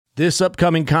This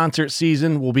upcoming concert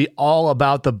season will be all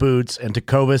about the boots, and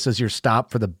Tecovas is your stop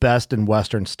for the best in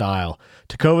Western style.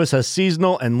 Tecovas has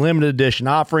seasonal and limited edition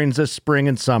offerings this spring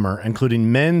and summer,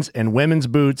 including men's and women's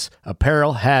boots,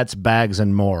 apparel, hats, bags,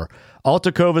 and more. All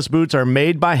Tecovas boots are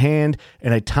made by hand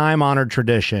in a time-honored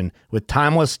tradition with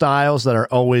timeless styles that are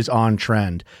always on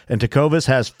trend. And Tecovas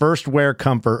has first wear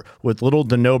comfort with little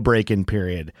to no break-in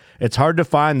period. It's hard to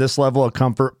find this level of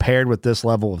comfort paired with this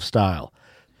level of style.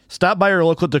 Stop by your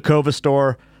local Tecovas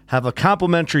store, have a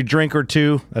complimentary drink or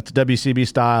two, that's WCB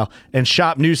style, and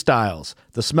shop new styles.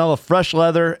 The smell of fresh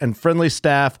leather and friendly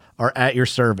staff are at your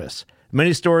service.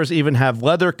 Many stores even have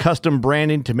leather custom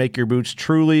branding to make your boots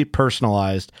truly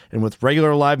personalized. And with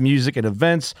regular live music and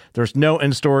events, there's no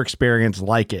in-store experience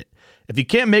like it. If you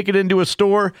can't make it into a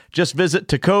store, just visit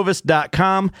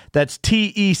tecovas.com. That's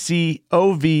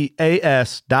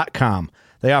TECOVAS.com.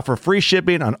 They offer free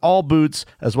shipping on all boots,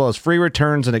 as well as free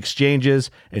returns and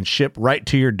exchanges, and ship right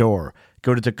to your door.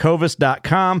 Go to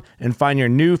tecovas.com and find your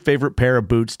new favorite pair of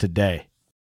boots today.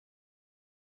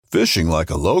 Fishing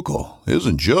like a local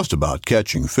isn't just about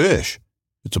catching fish.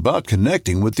 It's about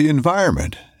connecting with the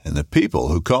environment and the people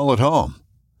who call it home.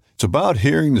 It's about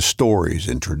hearing the stories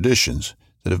and traditions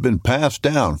that have been passed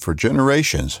down for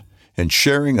generations and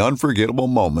sharing unforgettable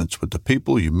moments with the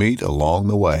people you meet along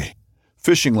the way.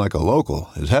 Fishing like a local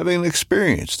is having an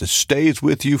experience that stays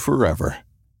with you forever.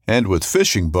 And with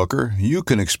Fishing Booker, you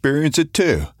can experience it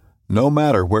too, no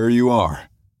matter where you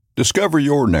are. Discover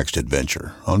your next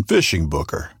adventure on Fishing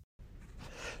Booker.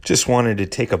 Just wanted to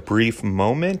take a brief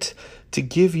moment to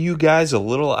give you guys a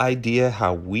little idea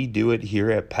how we do it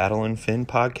here at Paddle and Fin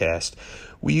Podcast.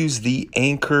 We use the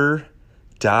Anchor.fm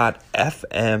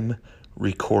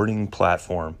recording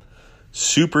platform.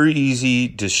 Super easy,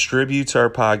 distributes our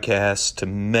podcast to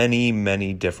many,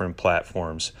 many different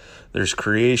platforms. There's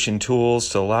creation tools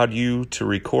to allow you to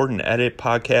record and edit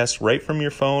podcasts right from your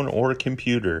phone or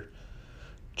computer.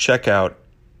 Check out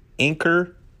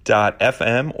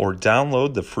Anchor.fm or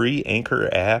download the free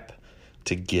Anchor app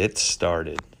to get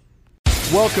started.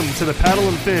 Welcome to the Paddle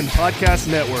and Fin Podcast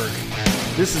Network.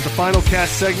 This is the final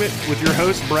cast segment with your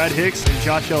hosts Brad Hicks and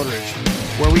Josh Eldridge,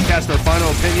 where we cast our final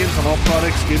opinions on all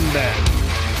products, good and bad.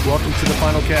 Welcome to the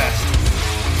final cast.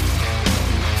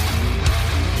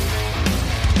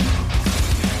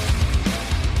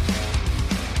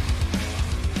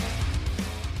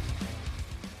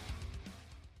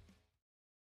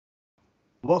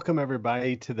 Welcome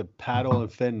everybody to the Paddle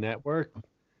and Fin Network.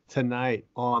 Tonight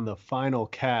on the final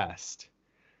cast,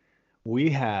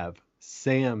 we have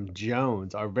Sam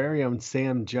Jones, our very own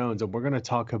Sam Jones, and we're going to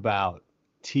talk about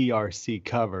TRC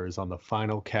covers on the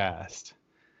final cast.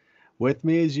 With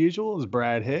me as usual is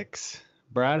Brad Hicks.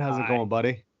 Brad, how's it going,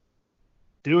 buddy?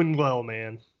 Doing well,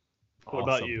 man. What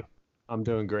about you? I'm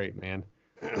doing great, man.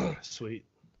 Sweet.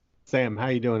 Sam, how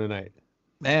you doing tonight?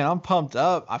 Man, I'm pumped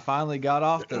up. I finally got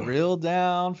off the reel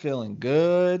down, feeling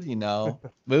good,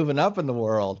 moving up in the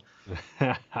world.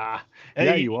 Yeah,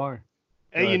 you are.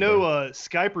 Hey,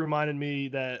 Skype reminded me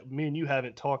that me and you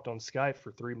haven't talked on Skype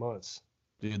for 3 months.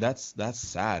 Dude, that's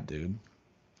sad, dude.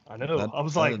 I know. That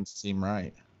doesn't seem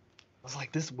right. I was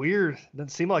like, this is weird. It doesn't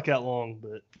seem like that long,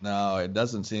 but no, it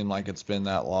doesn't seem like it's been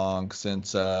that long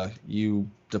since you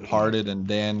departed and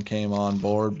Dan came on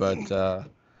board. But I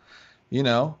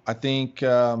think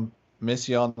miss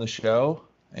you on the show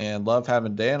and love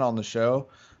having Dan on the show.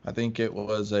 I think it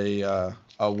was a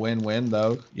win-win,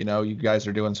 though. You guys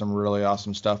are doing some really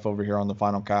awesome stuff over here on the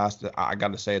final cast. I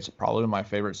got to say, it's probably my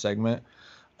favorite segment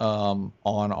on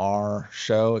our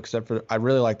show, except for I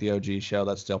really like the OG show.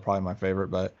 That's still probably my favorite,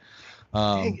 but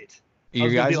dang it. I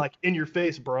was gonna be like, in your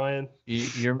face, Brian.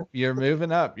 You're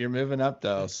moving up. You're moving up,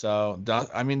 though. So,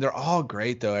 they're all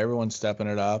great, though. Everyone's stepping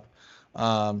it up.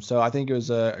 So I think it was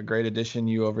a great addition,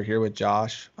 you over here with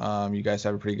Josh. You guys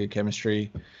have a pretty good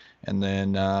chemistry. And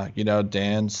then,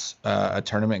 Dan's a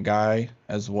tournament guy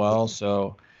as well.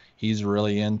 So he's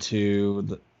really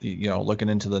into, looking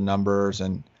into the numbers.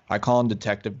 And I call him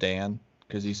Detective Dan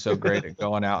because he's so great at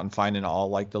going out and finding all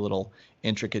like the little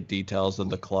intricate details of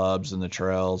the clubs and the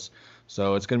trails.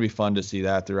 So it's going to be fun to see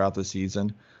that throughout the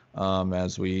season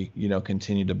as we,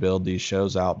 continue to build these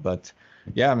shows out. But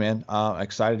yeah, man,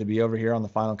 excited to be over here on the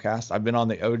final cast. I've been on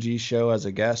the OG show as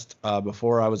a guest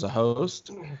before I was a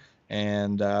host.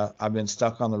 And I've been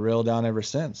stuck on the reel down ever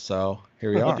since. So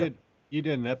here we are. You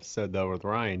did an episode, though, with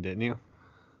Ryan, didn't you?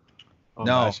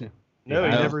 No, he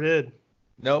never did.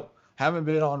 Nope. Haven't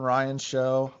been on Ryan's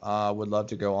show. Would love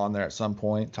to go on there at some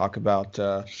point. Talk about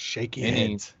shaky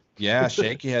heads. Yeah,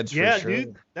 shaky heads for sure. Yeah,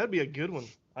 dude. That'd be a good one.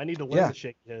 I need to learn the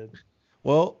shaky head.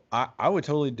 Well, I would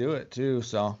totally do it too.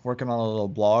 So working on a little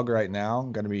blog right now.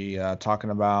 I'm going to be talking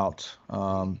about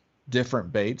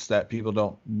different baits that people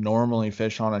don't normally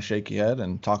fish on a shaky head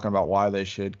and talking about why they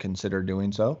should consider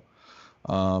doing so.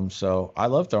 So I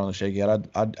love throwing the shaky head.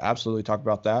 I'd absolutely talk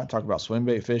about that. Talk about swim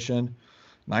bait fishing,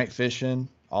 night fishing,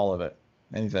 all of it,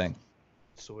 anything.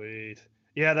 Sweet.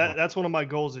 Yeah, that's one of my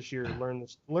goals this year,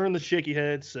 learn the shaky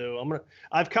head. So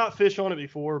I've caught fish on it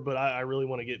before, but I really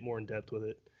want to get more in depth with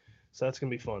it. So that's gonna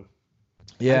be fun.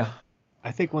 Yeah.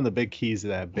 I think one of the big keys to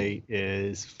that bait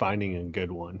is finding a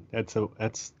good one. That's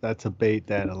a bait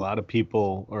that a lot of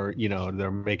people are,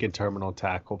 they're making terminal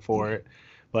tackle for it.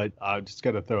 But I just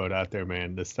got to throw it out there,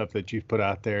 man. The stuff that you've put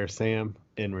out there, Sam,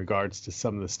 in regards to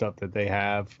some of the stuff that they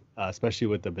have, especially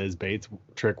with the Biz Baits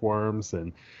trick worms,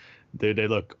 and they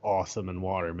look awesome in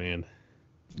water, man.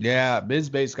 Yeah, Biz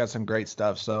Baits got some great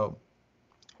stuff. So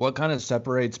what kind of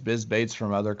separates Biz Baits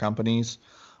from other companies?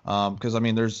 Because I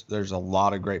mean, there's a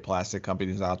lot of great plastic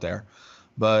companies out there,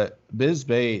 but Biz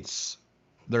Baits,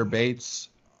 their baits,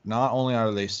 not only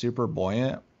are they super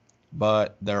buoyant,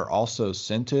 but they're also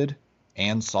scented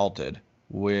and salted,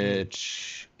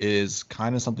 which is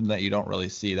kind of something that you don't really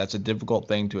see. That's a difficult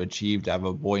thing to achieve, to have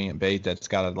a buoyant bait that's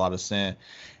got a lot of scent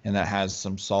and that has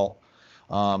some salt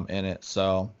in it.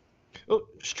 So,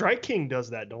 Strike King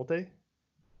does that, don't they?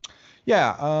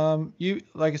 yeah, you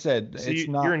like I said, So it's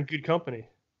not. You're in good company.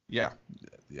 Yeah,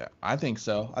 I think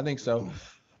so.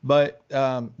 But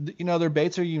their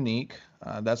baits are unique.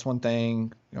 That's one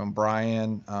thing.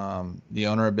 Brian, the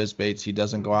owner of Biz Baits, he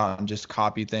doesn't go out and just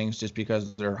copy things just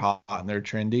because they're hot and they're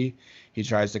trendy. He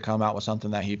tries to come out with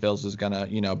something that he feels is gonna,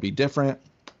 be different.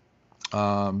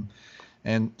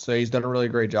 And so he's done a really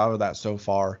great job of that so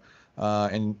far.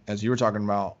 And as you were talking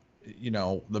about,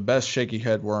 the best shaky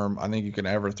head worm I think you can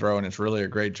ever throw, and it's really a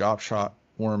great drop shot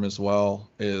worm as well,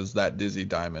 is that Dizzy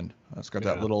Diamond. It's got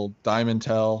that little diamond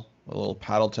tail, a little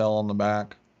paddle tail on the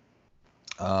back,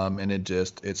 and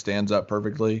it stands up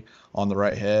perfectly on the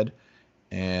right head,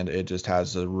 and it just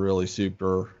has a really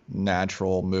super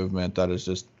natural movement that is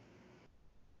just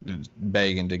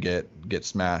begging to get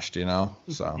smashed,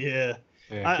 So Yeah.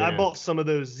 I bought some of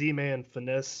those Z-Man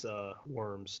finesse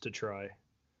worms to try.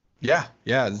 Yeah,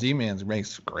 Z-Man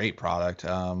makes great product.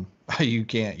 You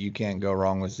can't go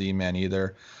wrong with Z-Man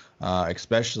either.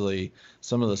 Especially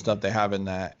some of the stuff they have in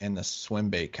the swim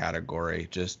bait category,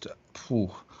 just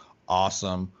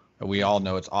awesome. We all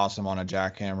know it's awesome on a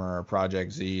jackhammer or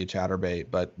Project Z chatterbait,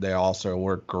 but they also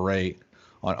work great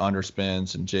on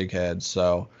underspins and jig heads.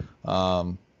 So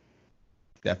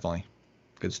definitely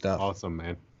good stuff. Awesome,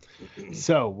 man.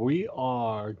 So we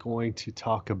are going to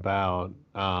talk about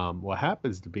what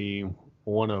happens to be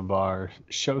one of our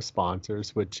show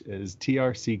sponsors, which is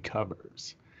TRC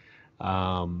Covers.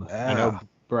 I know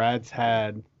Brad's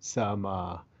had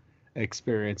some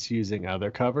experience using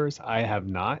other covers. I have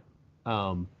not,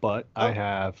 but I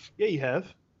have. Yeah, you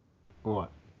have. What?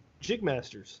 Jig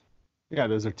Masters. Yeah,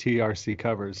 those are TRC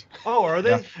covers. Oh, are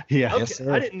they? Yeah. Okay. Yes,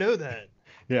 I didn't know that.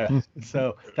 Yeah,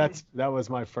 so that was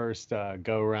my first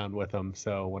go around with them.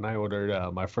 So when I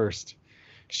ordered my first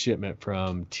shipment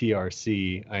from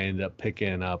TRC, I ended up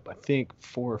picking up I think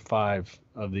 4 or 5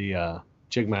 of the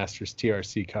Jigmasters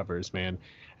TRC covers, man,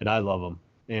 and I love them.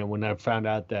 And when I found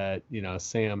out that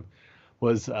Sam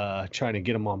was trying to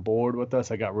get them on board with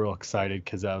us, I got real excited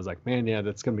because I was like, man, yeah,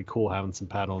 that's gonna be cool having some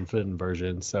paddle and fin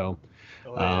versions. So,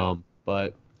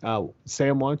 but.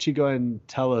 Sam, why don't you go ahead and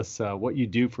tell us what you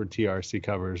do for TRC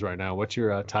Covers right now? What's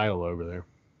your title over there?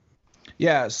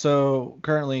 Yeah, so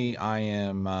currently I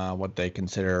am what they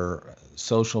consider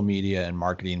social media and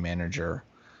marketing manager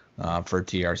for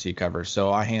TRC Covers.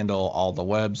 So I handle all the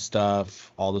web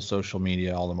stuff, all the social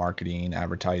media, all the marketing,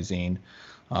 advertising,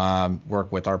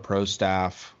 work with our pro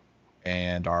staff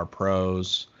and our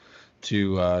pros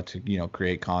to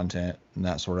create content and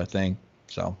that sort of thing.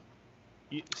 So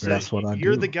that's what I do.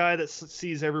 You're the guy that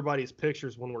sees everybody's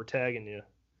pictures when we're tagging you.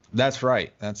 That's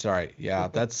right. Yeah,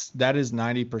 that is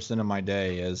 90% of my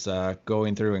day is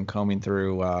going through and combing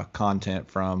through content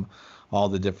from all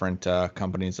the different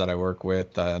companies that I work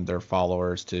with and their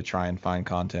followers to try and find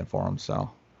content for them. So,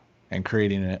 and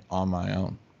creating it on my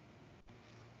own.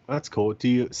 That's cool. Do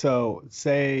you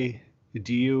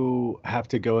have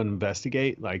to go and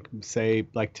investigate? Like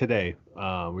today,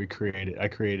 I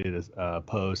created a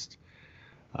post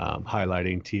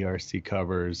highlighting TRC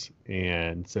covers,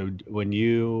 and so when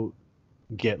you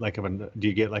get do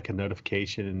you get like a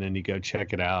notification and then you go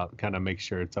check it out, kind of make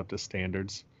sure it's up to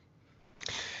standards?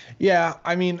 Yeah,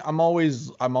 I mean, I'm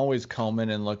always combing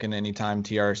and looking anytime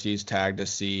TRC's tagged to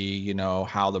see,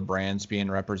 how the brand's being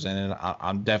represented.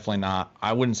 I'm definitely not.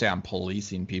 I wouldn't say I'm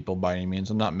policing people by any means.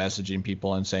 I'm not messaging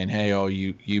people and saying, "Hey, oh,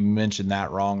 you mentioned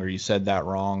that wrong, or you said that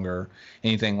wrong, or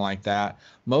anything like that."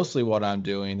 Mostly, what I'm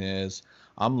doing is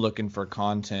I'm looking for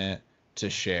content to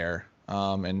share,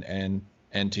 and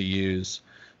to use,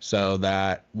 so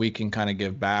that we can kind of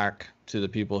give back to the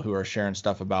people who are sharing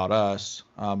stuff about us,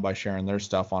 by sharing their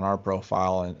stuff on our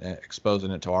profile and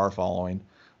exposing it to our following.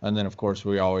 And then, of course,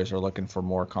 we always are looking for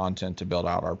more content to build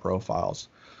out our profiles.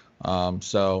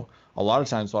 So a lot of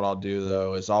times what I'll do,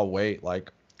 though, is I'll wait.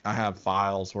 Like, I have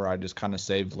files where I just kind of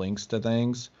save links to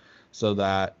things so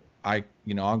that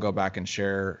I'll go back and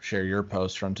share your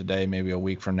post from today, maybe a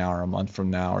week from now or a month from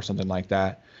now or something like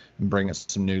that, and bring it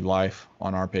some new life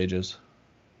on our pages.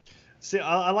 See,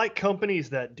 I like companies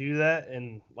that do that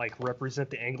and like represent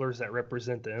the anglers that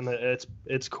represent them.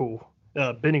 It's cool.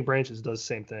 Bending Branches does the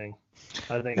same thing.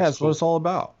 I think. Yeah, that's cool. What it's all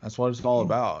about. That's what it's all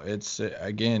about. It's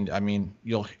again, I mean,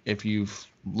 if you've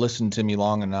listened to me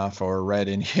long enough or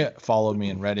followed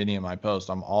me and read any of my posts,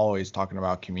 I'm always talking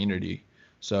about community.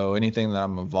 So anything that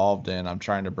I'm involved in, I'm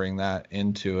trying to bring that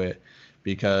into it,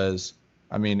 because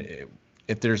I mean,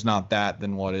 if there's not that,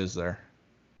 then what is there?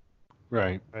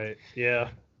 Right. Right. Yeah.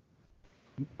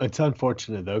 It's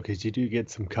unfortunate though, because you do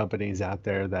get some companies out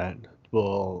there that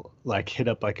will like hit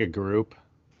up like a group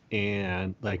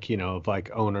and like, of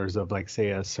like owners of like,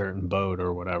 say, a certain boat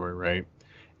or whatever, right?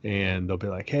 And they'll be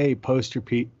like, hey, post your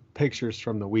pictures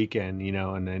from the weekend,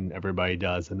 and then everybody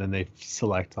does. And then they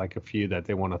select like a few that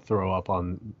they want to throw up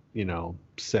on,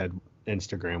 said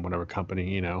Instagram, whatever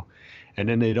company, and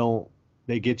then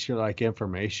they get your like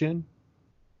information,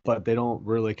 but they don't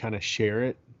really kind of share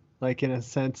it. Like, in a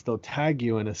sense, they'll tag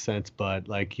you in a sense, but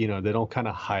like, they don't kind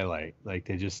of highlight, like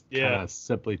they just kind of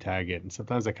simply tag it. And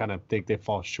sometimes I kind of think they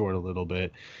fall short a little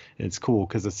bit. And it's cool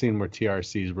because I've seen where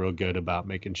TRC is real good about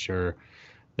making sure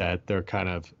that they're kind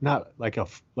of not like a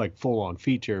full on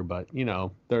feature, but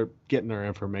they're getting their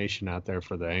information out there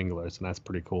for the anglers, and that's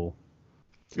pretty cool.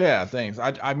 Yeah, thanks.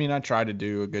 I mean, I try to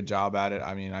do a good job at it.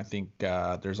 I mean, I think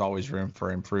there's always room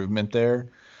for improvement there.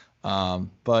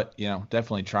 But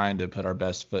definitely trying to put our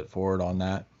best foot forward on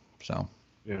that. So,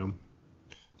 yeah,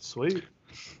 sweet.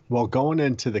 Well, going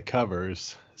into the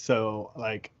covers, so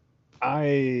like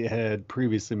I had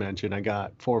previously mentioned, I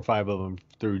got 4 or 5 of them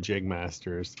through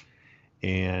Jigmasters,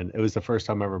 and it was the first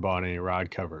time I ever bought any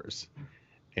rod covers,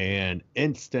 and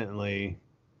instantly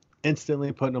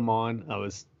putting them on, I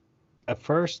was at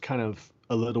first kind of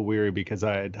a little weary because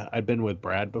I'd been with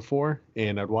Brad before,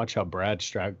 and I'd watch how Brad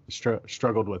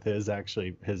struggled with his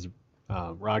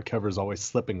rod covers always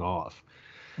slipping off.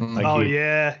 Like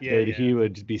he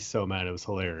would be so mad. It was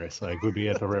hilarious. Like, we'd be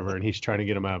at the river and he's trying to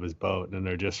get them out of his boat, and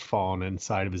they're just falling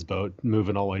inside of his boat,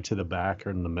 moving all the way to the back or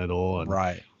in the middle. And,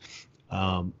 right.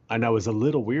 And I was a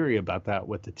little weary about that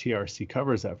with the TRC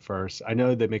covers at first. I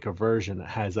know they make a version that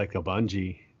has like a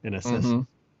bungee in a sense,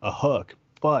 a hook,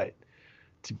 but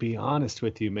to be honest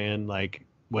with you, man, like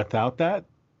without that,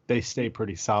 they stay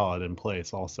pretty solid in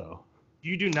place also.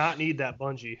 You do not need that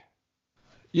bungee.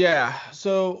 Yeah.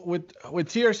 So with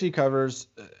TRC covers,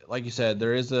 like you said,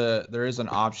 there is an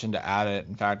option to add it.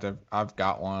 In fact, I've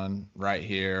got one right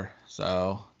here.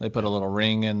 So they put a little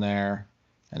ring in there,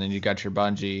 and then you got your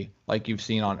bungee like you've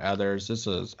seen on others. This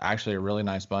is actually a really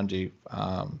nice bungee.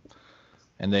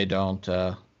 And they don't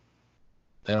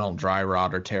dry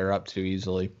rot or tear up too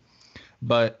easily.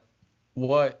 But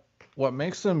what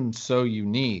makes them so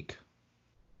unique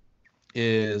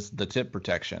is the tip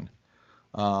protection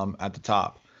at the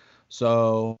top.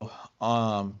 So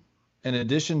in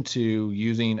addition to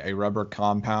using a rubber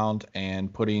compound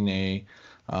and putting a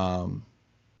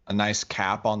nice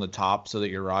cap on the top so that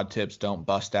your rod tips don't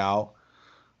bust out,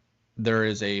 there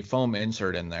is a foam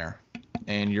insert in there,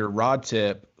 and your rod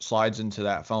tip slides into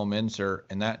that foam insert,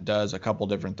 and that does a couple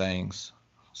different things.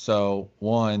 So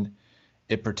one,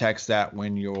 it protects that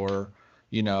when you're,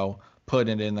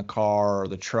 putting it in the car or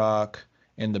the truck,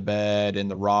 in the bed, in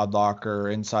the rod locker,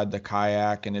 inside the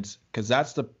kayak, and it's because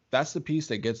that's the piece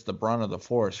that gets the brunt of the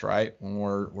force, right? When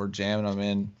we're jamming them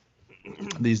in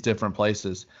these different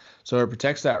places. So it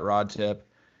protects that rod tip,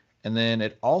 and then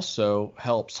it also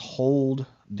helps hold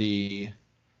the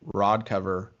rod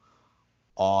cover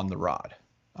on the rod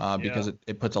because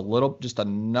it puts just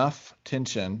enough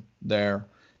tension there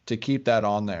to keep that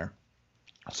on there,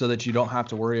 so that you don't have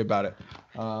to worry about it.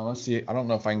 Let's see. I don't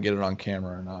know if I can get it on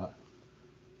camera or not.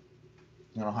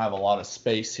 I don't have a lot of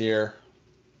space here,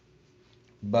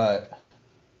 but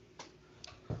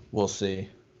we'll see.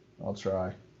 I'll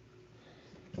try.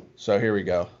 So here we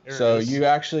go. There it So is. you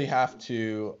actually have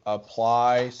to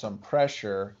apply some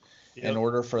pressure in Yep.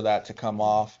 order for that to come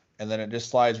off, and then it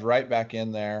just slides right back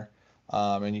in there.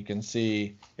 And you can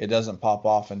see it doesn't pop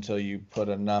off until you put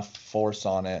enough force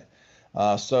on it.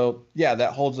 So yeah,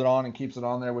 that holds it on and keeps it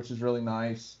on there, which is really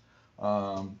nice.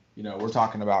 We're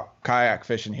talking about kayak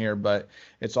fishing here, but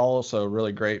it's also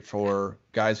really great for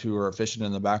guys who are fishing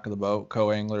in the back of the boat,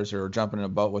 co-anglers, or jumping in a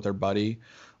boat with their buddy.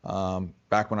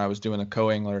 Back when I was doing the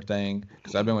co-angler thing,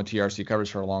 because I've been with TRC Covers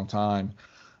for a long time.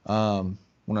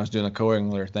 When I was doing the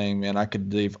co-angler thing, man, I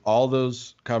could leave all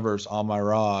those covers on my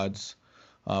rods.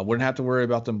 Wouldn't have to worry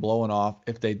about them blowing off.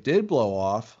 If they did blow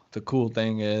off, the cool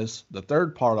thing is the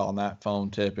third part on that foam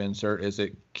tip insert is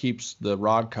it keeps the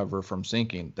rod cover from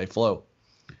sinking. They float.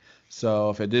 So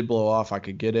if it did blow off, I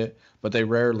could get it, but they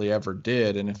rarely ever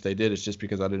did. And if they did, it's just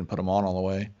because I didn't put them on all the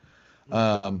way.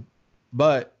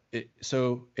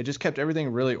 So it just kept everything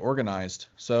really organized.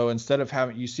 So instead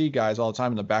of you see guys all the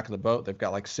time in the back of the boat, they've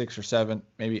got like 6 or 7,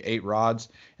 maybe 8 rods,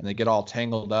 and they get all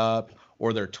tangled up,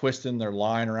 or they're twisting their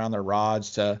line around their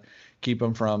rods to keep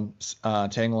them from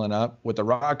tangling up. With the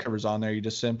rod covers on there, you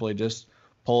just simply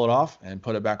pull it off and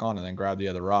put it back on, and then grab the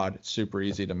other rod. It's super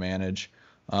easy to manage.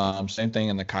 Same thing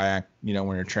in the kayak, when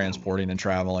you're transporting and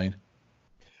traveling.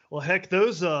 Well, heck,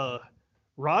 those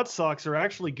rod socks are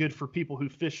actually good for people who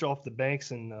fish off the banks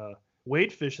and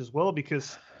wade fish as well,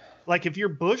 because like if you're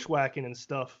bushwhacking and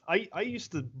stuff, I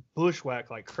used to bushwhack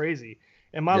like crazy,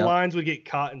 and my lines would get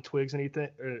caught in twigs and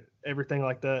everything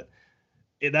like that.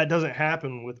 That doesn't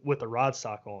happen with a rod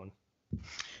sock on.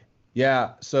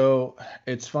 Yeah, so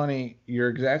it's funny. You're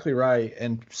exactly right.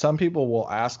 And some people will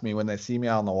ask me when they see me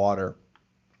out on the water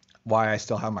why I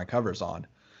still have my covers on.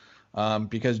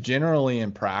 Because generally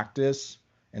in practice,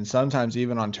 and sometimes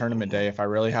even on tournament day, if I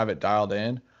really have it dialed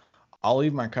in, I'll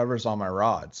leave my covers on my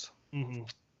rods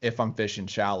if I'm fishing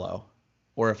shallow,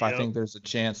 or if I think there's a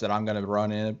chance that I'm going to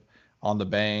run in on the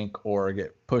bank or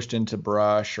get pushed into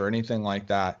brush or anything like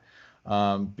that.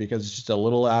 Because it's just a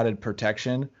little added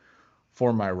protection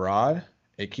for my rod.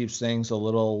 It keeps things a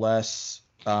little less,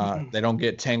 they don't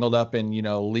get tangled up in,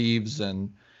 leaves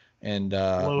and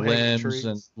limbs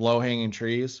and low-hanging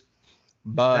trees.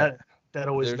 But that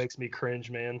always makes me cringe,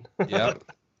 man. Yep.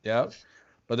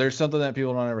 But there's something that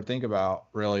people don't ever think about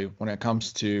really when it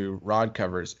comes to rod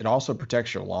covers. It also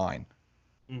protects your line.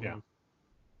 Yeah.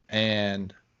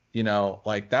 And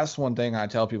like that's one thing I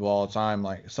tell people all the time.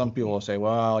 Like some people will say,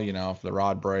 well, if the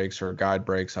rod breaks or a guide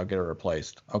breaks, I'll get it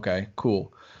replaced. Okay,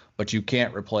 cool. But you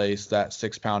can't replace that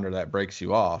 6-pounder that breaks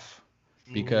you off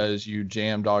because you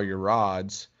jammed all your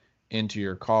rods into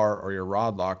your car or your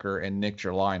rod locker and nicked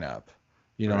your line up.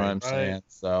 You know what I'm saying?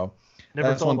 So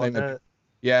that's one thing that,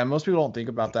 yeah, most people don't think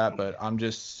about that, but I'm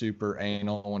just super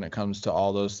anal when it comes to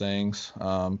all those things,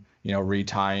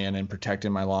 retying and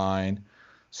protecting my line.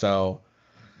 So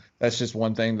that's just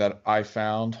one thing that I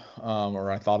found or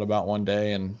I thought about one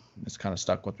day, and it's kind of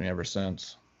stuck with me ever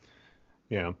since.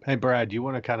 Yeah. Hey, Brad, do you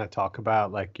want to kind of talk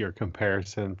about like your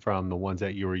comparison from the ones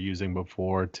that you were using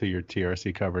before to your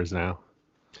TRC covers now?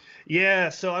 Yeah.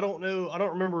 So I don't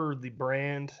remember the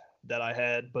brand that I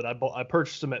had, but I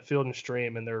purchased them at Field and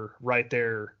Stream, and they're right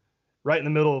there, right in the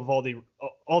middle of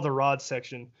all the rod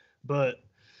section. But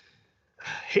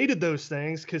hated those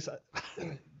things because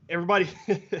everybody,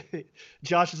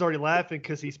 Josh is already laughing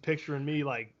because he's picturing me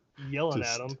like yelling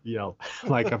at him. Yell.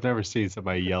 Like I've never seen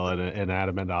somebody yell at an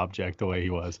inanimate object the way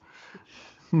he was.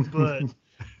 But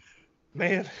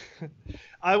man,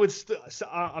 I'm in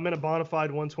a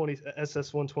Bonafide 120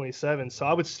 SS 127, so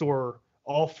I would store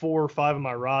all 4 or 5 of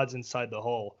my rods inside the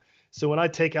hull. So when I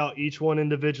take out each one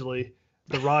individually,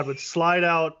 the rod would slide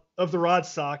out of the rod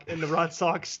sock, and the rod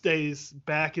sock stays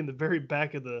back in the very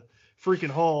back of the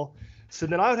freaking hull. So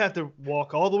then I would have to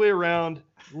walk all the way around,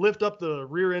 lift up the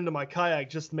rear end of my kayak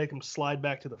just to make them slide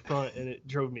back to the front, and it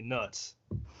drove me nuts.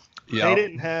 Yeah. They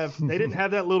didn't have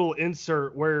that little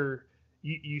insert where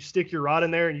you stick your rod in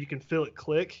there and you can feel it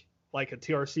click like a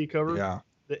TRC cover. Yeah.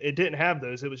 It didn't have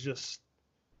those. It was just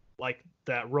like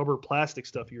that rubber plastic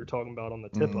stuff you were talking about on the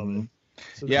tip of it.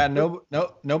 So yeah,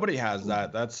 nobody has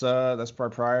that. That's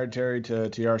proprietary to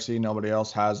TRC. Nobody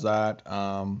else has that.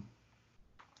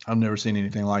 I've never seen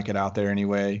anything like it out there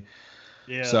anyway.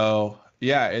 Yeah. So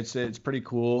yeah, it's pretty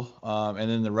cool. And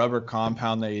then the rubber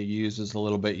compound they use is a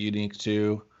little bit unique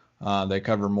too. They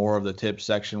cover more of the tip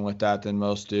section with that than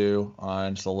most do.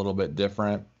 And it's a little bit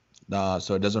different.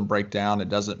 So it doesn't break down. It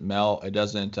doesn't melt. It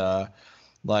doesn't,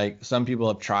 like some people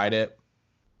have tried it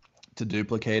to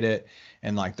duplicate it,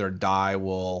 and like their die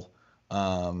will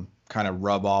kind kind of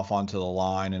rub off onto the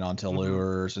line and onto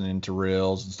lures and into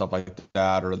reels and stuff like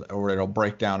that, or it'll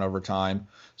break down over time.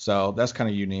 So that's kind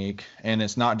of unique. And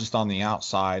it's not just on the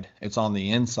outside, it's on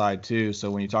the inside too. So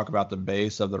when you talk about the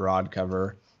base of the rod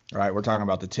cover, right, we're talking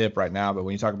about the tip right now, but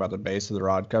when you talk about the base of the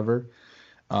rod cover,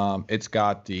 it's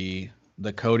got the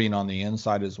coating on the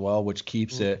inside as well, which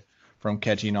keeps it from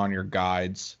catching on your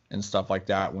guides and stuff like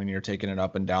that when you're taking it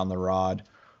up and down the rod.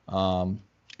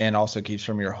 And also keeps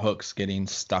from your hooks getting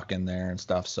stuck in there and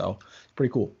stuff. So it's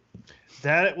pretty cool.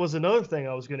 That was another thing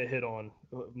I was going to hit on.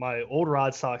 My old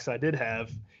rod socks I did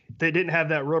have, they didn't have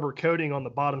that rubber coating on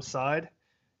the bottom side.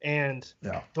 And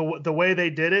the way they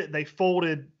did it, they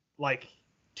folded like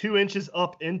 2 inches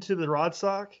up into the rod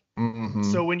sock.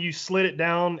 So when you slid it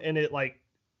down, and it like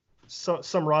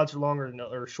some rods are longer than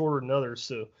or shorter than others,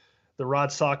 so the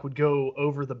rod sock would go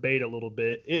over the bait a little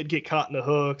bit. It'd get caught in the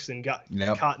hooks and got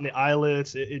caught in the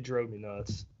eyelets. It drove me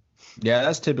nuts. Yeah,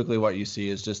 that's typically what you see,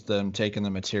 is just them taking the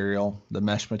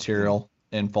mesh material,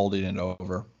 and folding it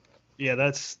over. Yeah,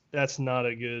 that's not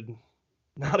a good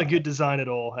design at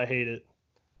all. I hate it.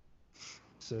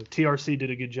 So TRC did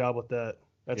a good job with that.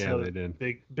 That's another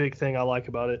big thing I like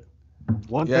about it.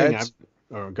 One thing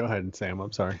go ahead, Sam.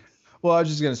 I'm sorry. Well, I was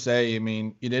just gonna say, I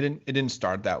mean, it didn't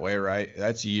start that way, right?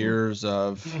 That's years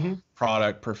of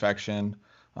product perfection.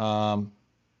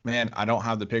 Man, I don't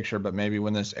have the picture, but maybe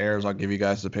when this airs, I'll give you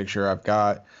guys the picture. I've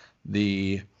got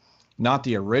not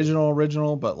the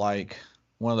original, but like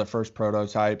one of the first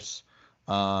prototypes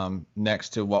next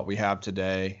to what we have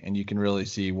today, and you can really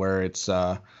see where it's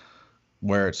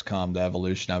come. The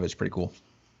evolution of it's pretty cool.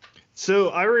 So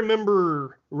I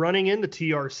remember running into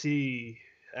TRC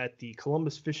at the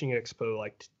Columbus Fishing Expo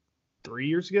like 3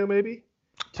 years ago, maybe.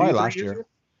 Probably last year. Ago?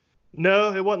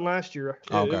 No, it wasn't last year.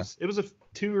 Okay. It was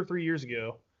 2 or 3 years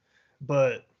ago.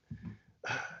 But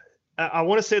I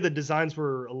want to say the designs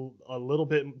were a little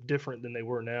bit different than they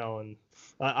were now. And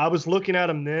I was looking at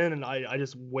them then, and I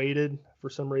just waited for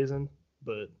some reason.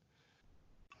 But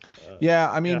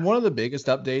one of the biggest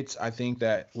updates I think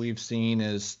that we've seen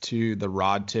is to the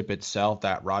rod tip itself,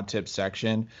 that rod tip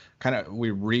section. We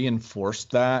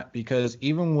reinforced that, because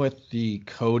even with the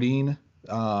coating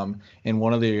in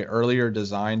one of the earlier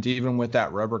designs, even with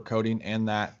that rubber coating and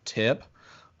that tip,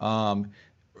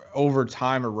 over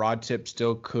time a rod tip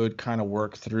still could kind of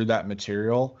work through that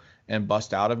material and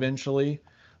bust out eventually.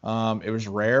 It was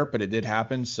rare, but it did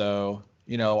happen. So,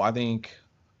 I think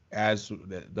as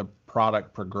the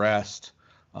product progressed,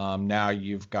 now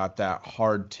you've got that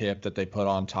hard tip that they put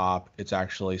on top. It's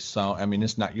actually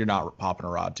you're not popping a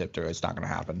rod tip through. It's not going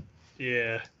to happen.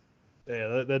 Yeah,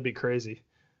 that'd be crazy.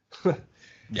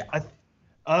 Yeah.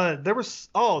 There was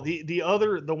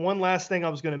the one last thing I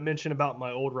was going to mention about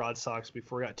my old rod socks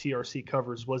before I got TRC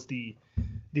covers was the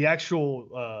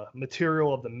actual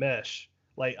material of the mesh.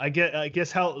 Like I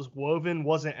guess how it was woven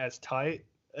wasn't as tight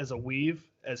as a weave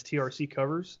as TRC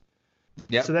covers.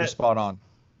 Yeah, so you're spot on.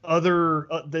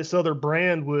 This other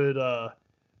brand would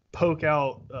poke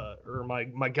out, or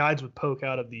my guides would poke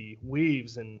out of the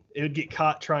weaves, and it would get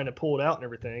caught trying to pull it out and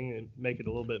everything, and make it a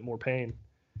little bit more pain.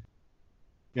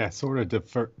 Yeah, sort of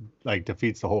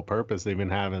defeats the whole purpose of even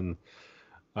having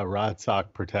a rod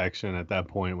sock protection at that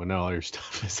point when all your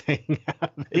stuff is hanging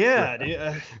out.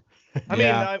 Yeah, I mean,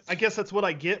 I guess that's what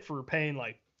I get for paying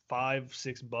like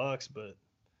 $5-6, but.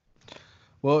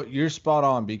 Well, you're spot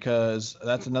on, because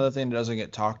that's another thing that doesn't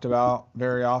get talked about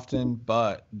very often,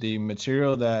 but the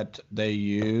material that they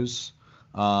use,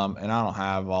 and I don't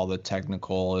have all the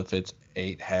technical, if it's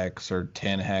 8 hex or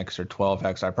 10 hex or 12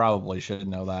 hex, I probably should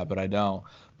know that, but I don't.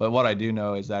 But what I do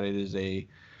know is that it is a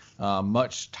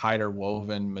much tighter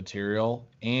woven material,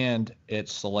 and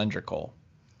it's cylindrical.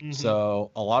 Mm-hmm. So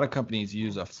a lot of companies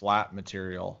use a flat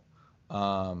material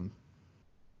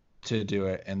to do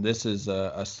it, and this is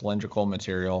a cylindrical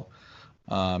material.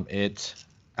 It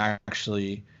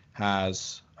actually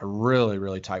has a really,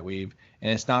 really tight weave,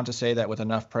 and it's not to say that with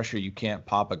enough pressure you can't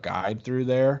pop a guide through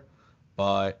there,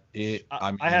 but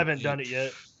I haven't done it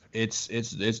yet. It's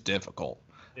difficult.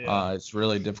 Yeah. It's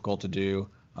really difficult to do.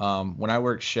 When I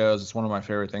work shows, it's one of my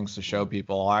favorite things to show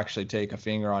people. I'll actually take a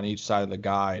finger on each side of the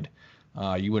guide.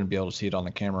 You wouldn't be able to see it on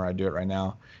the camera. I do it right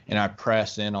now, and I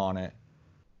press in on it.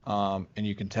 And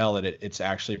you can tell that it's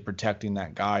actually protecting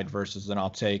that guide, versus then I'll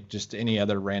take just any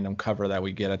other random cover that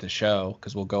we get at the show,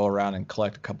 because we'll go around and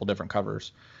collect a couple different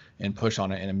covers and push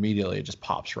on it, and immediately it just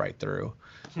pops right through.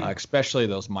 Especially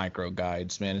those micro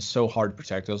guides, man. It's so hard to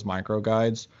protect those micro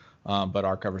guides, but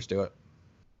our covers do it.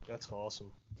 That's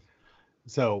awesome.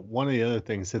 So one of the other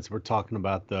things, since we're talking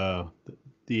about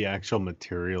the actual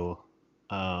material,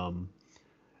 and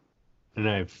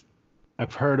I've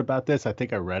I've heard about this. I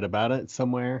think I read about it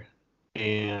somewhere,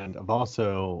 and I've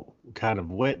also kind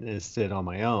of witnessed it on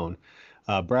my own.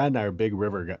 Brad and I are big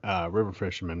river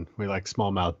fishermen. We like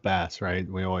smallmouth bass, right?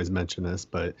 We always mention this,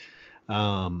 but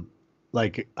um,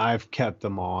 like I've kept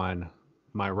them on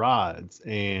my rods,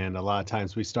 and a lot of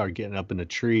times we start getting up in the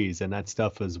trees, and that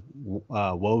stuff is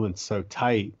woven so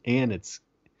tight, and it's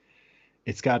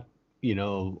got,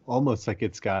 almost like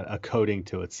it's got a coating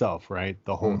to itself, right?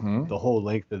 The whole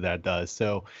length of that does.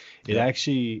 So it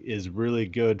actually is really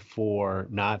good for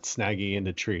not snagging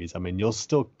into trees. I mean, you'll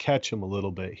still catch them a little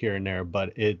bit here and there,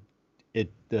 but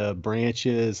the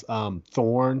branches,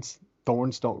 thorns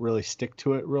don't really stick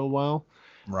to it real well.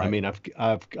 Right. I mean,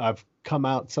 I've come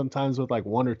out sometimes with like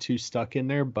one or two stuck in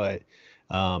there, but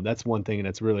that's one thing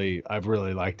I've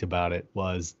really liked about it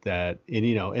was that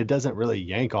it doesn't really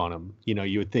yank on them.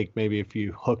 You would think maybe if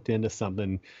you hooked into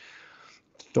something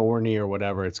thorny or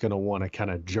whatever, it's going to want to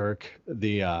kind of jerk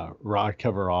the rod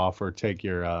cover off or take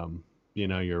your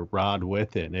your rod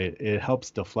with it. It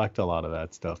helps deflect a lot of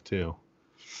that stuff too.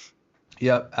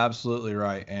 Yep, absolutely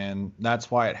right. And that's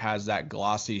why it has that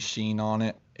glossy sheen on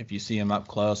it. If you see them up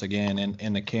close, again,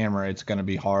 in the camera, it's going to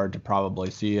be hard to probably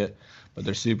see it, but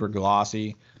they're super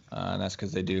glossy. And that's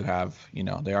because they do have,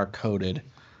 they are coated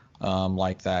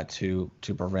like that to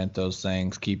prevent those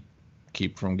things, keep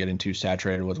from getting too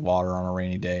saturated with water on a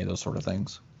rainy day, those sort of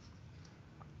things.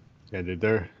 Yeah,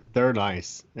 dude, they're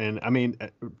nice. And I mean,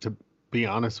 to be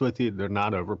honest with you, they're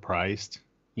not overpriced,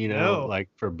 No. like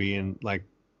for being like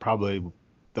probably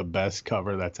the best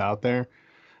cover that's out there.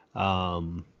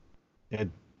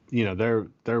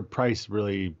 They're priced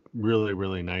really, really,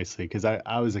 really nicely because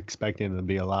I was expecting them to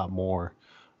be a lot more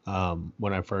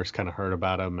when I first kind of heard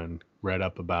about them and read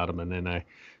up about them, and then I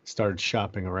started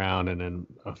shopping around, and then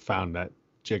I found that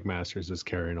Jigmasters is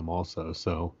carrying them also.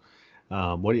 So,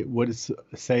 what is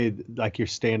say like your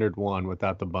standard one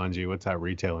without the bungee? What's that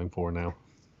retailing for now?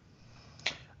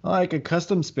 Like a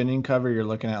custom spinning cover, you're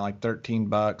looking at like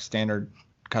 $13. Standard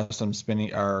custom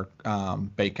spinning or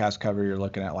bait cast cover, you're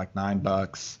looking at like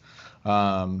 $9.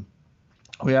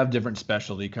 We have different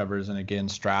specialty covers and again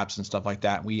straps and stuff like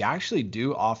that. We actually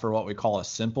do offer what we call a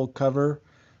simple cover.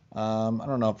 I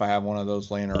don't know if I have one of those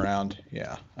laying around.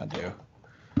 Yeah, I do.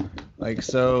 Like,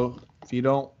 so if you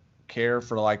don't care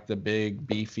for like the big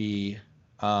beefy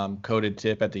coated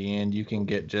tip at the end, you can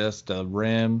get just a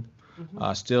rim.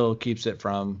 Still keeps it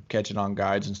from catching on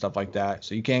guides and stuff like that.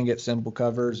 So you can get simple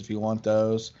covers if you want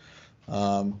those.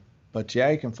 But yeah,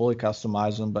 you can fully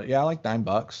customize them. But yeah, I like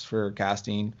 $9 for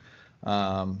casting.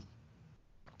 And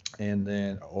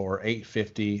then, or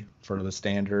 $8.50 for the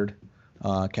standard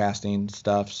casting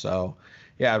stuff. So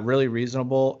yeah, really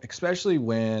reasonable, especially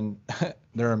when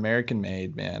they're American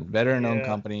made, man. Veteran owned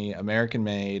company, American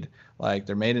made, like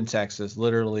they're made in Texas,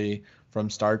 literally from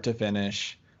start to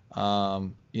finish.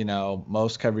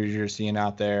 Most covers you're seeing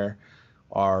out there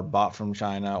are bought from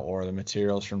China or the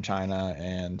materials from China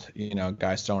and,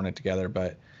 guys throwing it together.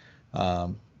 But,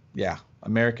 yeah,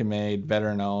 American made,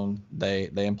 veteran owned, they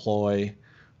employ,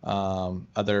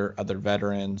 other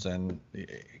veterans, and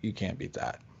you can't beat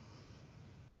that.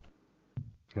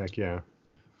 Heck yeah.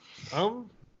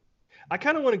 I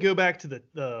kind of want to go back to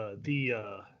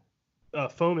the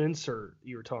foam insert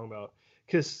you were talking about,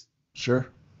 because sure.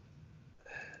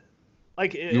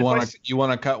 Like you want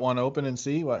to cut one open and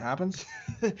see what happens?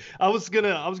 I was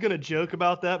gonna joke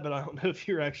about that, but I don't know if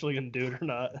you're actually gonna do it or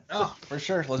not. Oh, for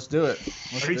sure. Let's do it.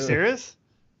 Are you serious?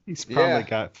 He's probably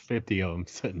got 50 of them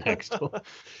sitting next to him.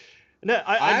 No,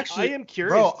 I am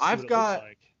curious. Bro, I've got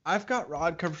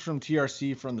rod covers from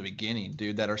TRC from the beginning,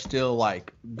 dude, that are still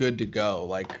like good to go.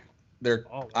 Like they're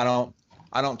I don't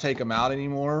take them out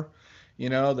anymore.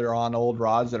 They're on old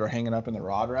rods that are hanging up in the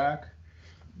rod rack.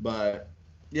 But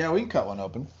yeah, we can cut one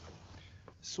open.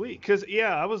 Sweet, because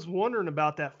I was wondering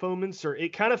about that foam insert. It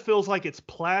kind of feels like it's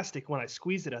plastic when I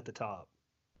squeeze it at the top.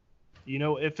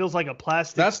 It feels like a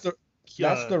plastic. That's the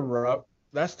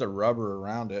rubber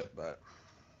around it, but.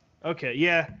 Okay,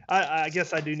 yeah, I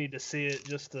guess I do need to see it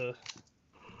just to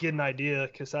get an idea,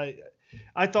 because I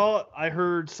thought I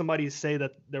heard somebody say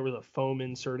that there was a foam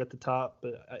insert at the top,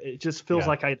 but it just feels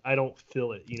like I don't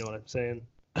feel it. You know what I'm saying?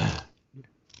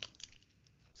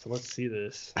 So let's see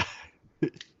this.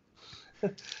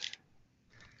 I've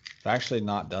actually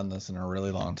not done this in a really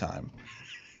long time.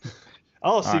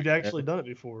 Oh, so you've actually done it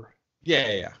before.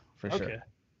 Yeah, for sure. Okay.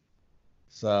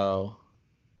 So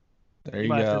there you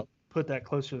go. Have to put that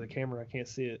closer to the camera. I can't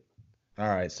see it. All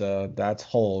right, so that's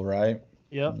whole, right?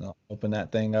 Yep. Open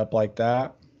that thing up like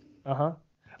that. Uh-huh.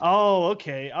 Oh,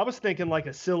 okay. I was thinking like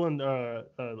a cylinder,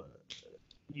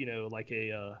 like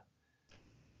a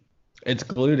It's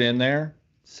glued in there,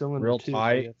 Cylinder real too,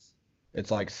 I tight. guess.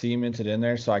 It's like cemented in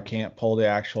there, so I can't pull the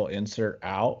actual insert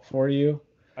out for you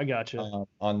I gotcha.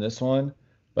 on this one.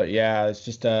 But yeah, it's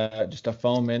just a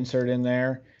foam insert in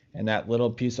there, and that little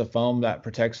piece of foam that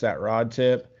protects that rod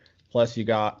tip. Plus, you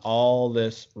got all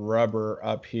this rubber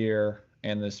up here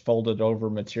and this folded over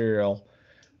material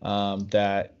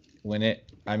that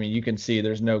I mean, you can see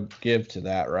there's no give to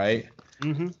that, right?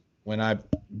 Mm-hmm. When I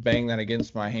bang that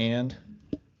against my hand,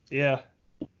 Yeah.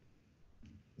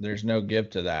 there's no give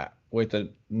to that. With a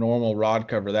normal rod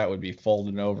cover, that would be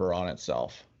folding over on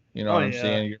itself. You know Oh, what I'm yeah.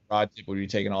 saying? Your rod tip would be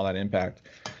taking all that impact.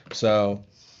 So,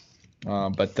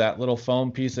 but that little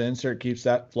foam piece of insert keeps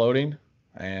that floating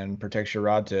and protects your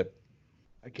rod tip.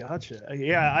 I gotcha.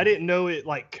 Yeah, I didn't know it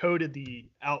like coated the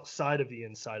outside of the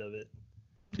inside of it.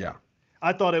 Yeah.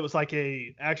 I thought it was like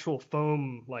a actual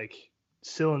foam like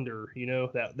cylinder,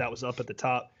 that was up at the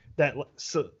top that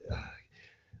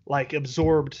like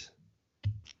absorbed,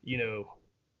 I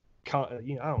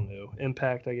don't know,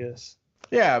 impact, I guess.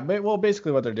 Yeah, well,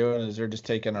 basically what they're doing is they're just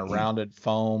taking a rounded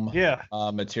foam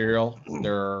material.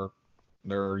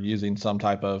 They're using some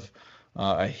type of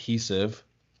adhesive,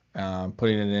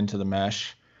 putting it into the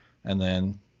mesh, and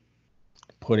then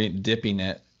dipping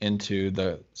it into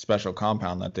the special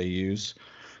compound that they use.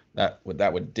 That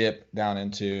would dip down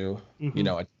into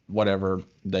whatever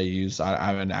they use. I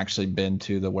haven't actually been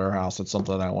to the warehouse. It's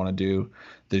something I want to do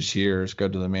this year, is go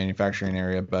to the manufacturing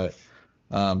area, but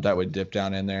that would dip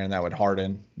down in there and that would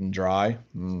harden and dry.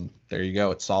 There you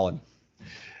go. It's solid.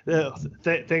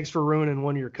 Thanks for ruining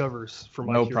one of your covers for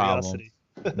my curiosity.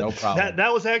 No problem.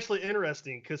 That was actually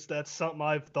interesting because that's something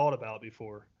I've thought about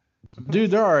before.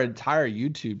 Dude, there are entire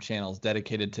YouTube channels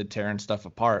dedicated to tearing stuff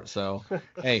apart. So,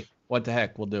 hey, what the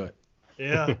heck? We'll do it.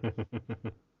 Yeah.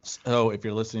 So if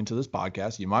you're listening to this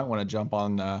podcast, you might want to jump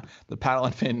on the Paddle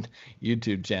and Fin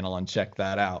YouTube channel and check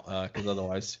that out, because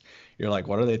otherwise you're like,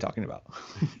 what are they talking about?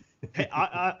 Hey,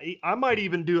 I might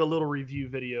even do a little review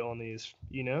video on these,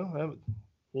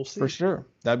 we'll see. For sure.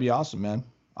 That'd be awesome, man.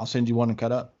 I'll send you one to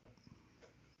cut up.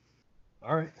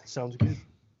 All right. Sounds good.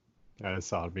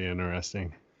 That ought to be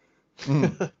interesting.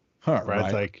 Brad's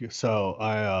right. Like, so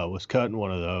I was cutting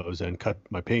one of those and cut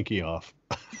my pinky off.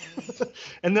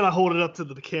 And then I hold it up to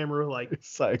the camera like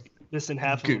it's like missing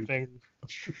half of my finger.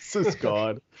 This is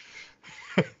God.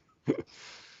 Good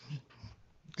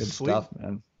Sweet stuff,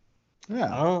 man.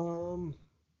 Yeah.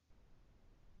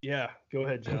 Yeah, go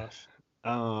ahead, Josh.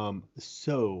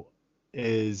 So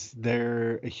is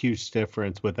there a huge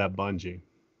difference with that bungee?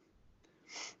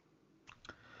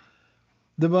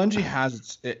 The bungee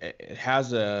has it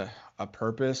has a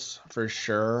purpose for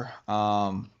sure.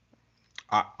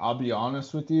 I'll be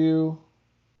honest with you.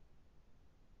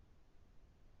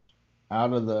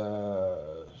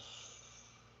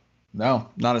 No,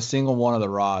 not a single one of the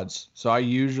rods. So I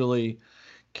usually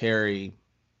carry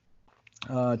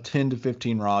 10 to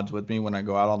 15 rods with me when I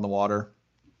go out on the water.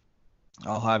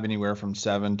 I'll have anywhere from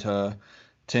 7 to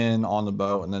 10 on the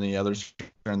boat, and then the others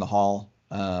are in the hull.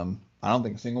 I don't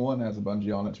think a single one has a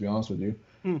bungee on it, to be honest with you.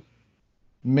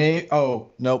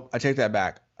 Nope, I take that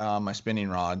back. My spinning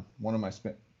rod,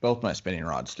 both my spinning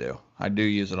rods do. I do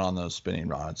use it on those spinning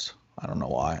rods. I don't know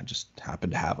why. I just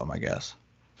happen to have them, I guess.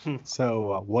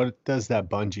 So what does that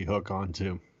bungee hook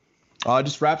onto? It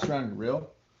just wraps around your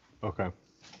reel. Okay.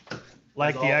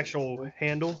 Like the actual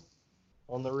handle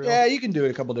on the reel? Yeah, you can do it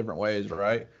a couple different ways,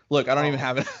 right? Look, I don't even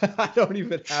have it. I don't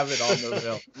even have it on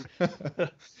the reel.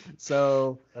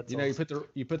 So That's awesome.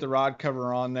 you put the rod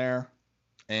cover on there,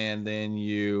 and then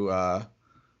you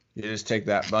just take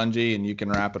that bungee and you can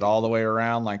wrap it all the way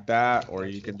around like that, or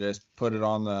you can just put it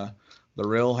on the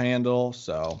reel handle.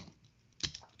 So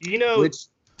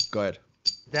go ahead.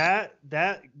 That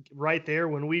right there,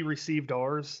 when we received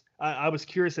ours, I was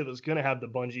curious if it was going to have the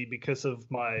bungee because of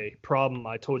my problem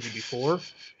I told you before.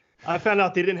 I found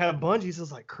out they didn't have bungees. I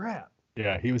was like, crap.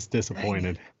 Yeah, he was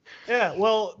disappointed. Yeah,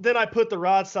 well, then I put the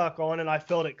rod sock on and I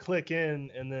felt it click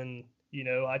in, and then,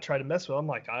 I tried to mess with it. I'm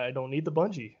like, I don't need the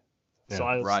bungee. Yeah, so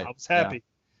I was happy.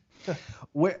 Yeah.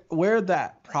 Where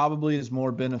that probably is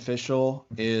more beneficial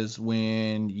is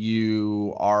when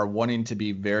you are wanting to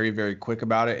be very, very quick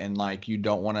about it, and like you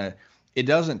don't want to. It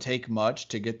doesn't take much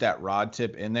to get that rod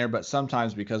tip in there, but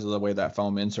sometimes because of the way that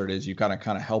foam insert is, you kind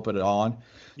of help it on.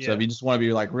 Yeah. So if you just want to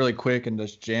be like really quick and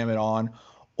just jam it on,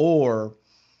 or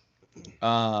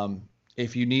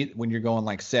if you need, when you're going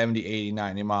like 70, 80,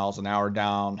 90 miles an hour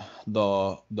down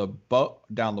the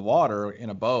water in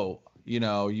a boat,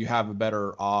 you have a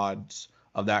better odds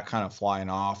of that kind of flying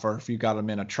off. Or if you got them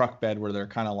in a truck bed where they're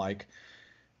kind of like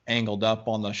angled up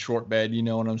on the short bed, you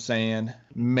know what I'm saying?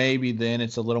 Maybe then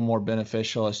it's a little more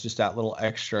beneficial. It's just that little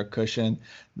extra cushion.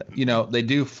 You know, they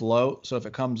do float, so if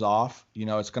it comes off, you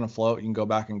know, it's going to float. You can go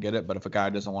back and get it, but if a guy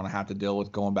doesn't want to have to deal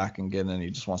with going back and getting it, he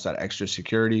just wants that extra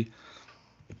security,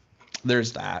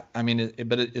 there's that. I mean,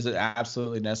 is it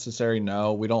absolutely necessary?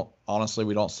 No, we don't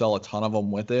sell a ton of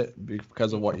them with it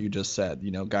because of what you just said. You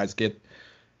know, guys get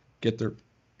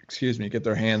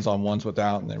their hands on ones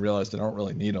without, and they realize they don't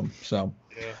really need them. So,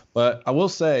 yeah. But I will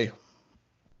say,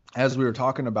 as we were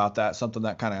talking about that, something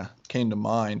that kind of came to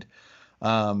mind,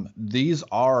 these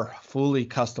are fully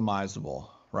customizable,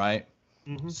 right?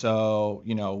 Mm-hmm. So,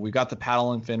 you know, we got the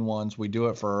paddle and fin ones. We do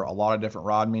it for a lot of different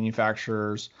rod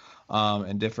manufacturers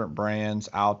and different brands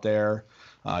out there.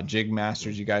 Jig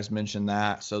Masters, you guys mentioned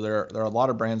that. So there are a lot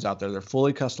of brands out there. They're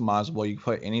fully customizable. You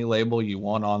put any label you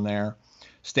want on there.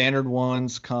 Standard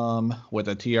ones come with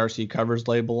a TRC covers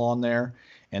label on there,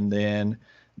 and then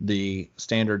the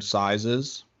standard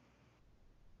sizes.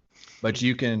 But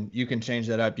you can change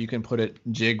that up. You can put it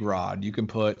jig rod. You can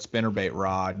put spinnerbait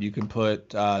rod. You can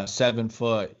put 7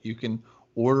 foot. You can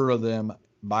order them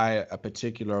by a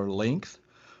particular length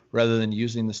rather than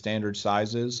using the standard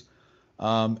sizes.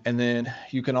 And then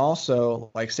you can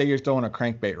also, like, say you're throwing a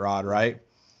crankbait rod, right?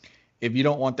 If you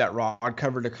don't want that rod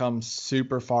cover to come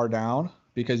super far down,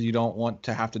 because you don't want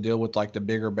to have to deal with like the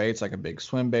bigger baits, like a big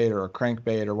swim bait or a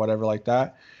crankbait or whatever like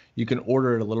that, you can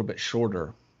order it a little bit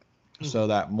shorter so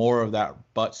that more of that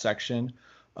butt section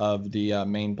of the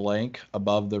main blank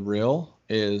above the reel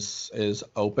is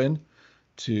open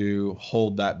to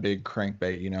hold that big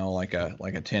crankbait, you know, like a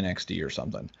 10XD or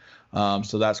something.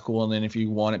 So that's cool. And then if you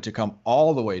want it to come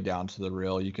all the way down to the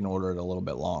reel, you can order it a little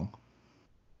bit long.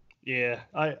 Yeah,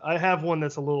 I have one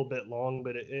that's a little bit long,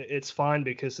 but it's fine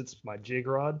because it's my jig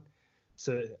rod.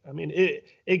 So, I mean,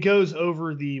 it goes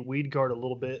over the weed guard a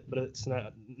little bit, but it's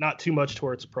not too much to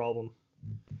where it's a problem.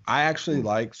 I actually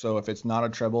so if it's not a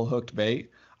treble hooked bait,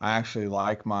 I actually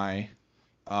like my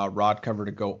rod cover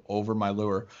to go over my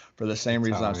lure for the same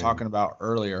reason I was talking about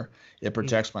earlier. It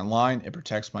protects my line, it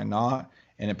protects my knot,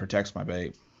 and it protects my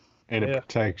bait. And it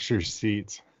protects your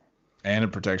seats. And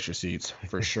it protects your seats,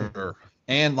 for sure.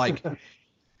 And like,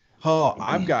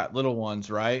 I've got little ones,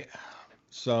 right?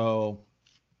 So,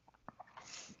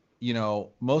 you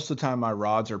know, most of the time my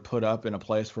rods are put up in a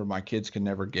place where my kids can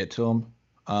never get to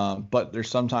them. But there's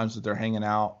sometimes that they're hanging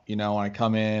out, you know, when I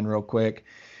come in real quick.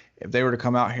 If they were to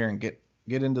come out here and get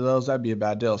into those, that'd be a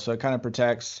bad deal. So it kind of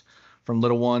protects from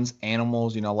little ones,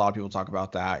 animals. You know, a lot of people talk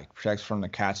about that. It protects from the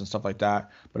cats and stuff like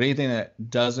that. But anything that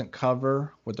doesn't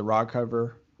cover with the rod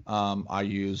cover, I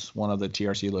use one of the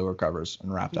TRC lure covers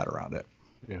and wrap that around it.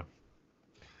 Yeah.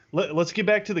 Let's get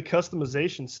back to the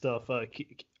customization stuff.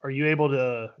 Are you able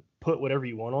to put whatever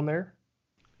you want on there?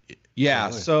 Yeah.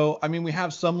 So, I mean, we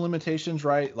have some limitations,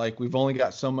 right? Like we've only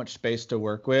got so much space to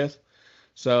work with.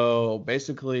 So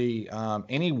basically,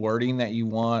 any wording that you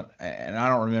want, and I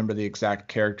don't remember the exact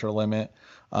character limit,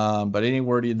 but any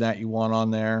wording that you want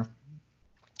on there,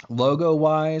 logo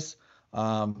wise,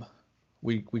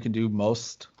 we can do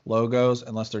most logos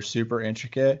unless they're super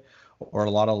intricate or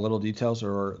a lot of little details,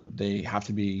 or they have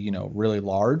to be, you know, really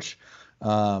large.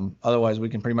 Otherwise we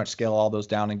can pretty much scale all those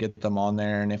down and get them on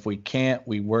there. And if we can't,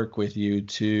 we work with you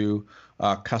to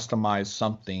customize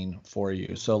something for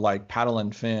you. So like paddle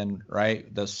and fin,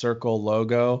 right? The circle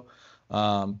logo,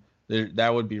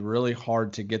 that would be really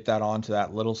hard to get that onto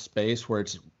that little space where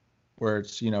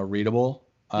it's, you know, readable,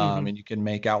 and you can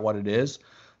make out what it is.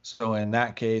 So in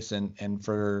that case, and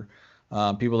for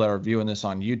people that are viewing this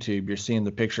on YouTube, you're seeing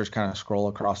the pictures kind of scroll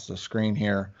across the screen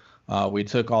here. We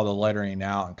took all the lettering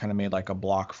out and kind of made like a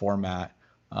block format,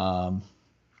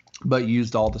 but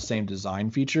used all the same design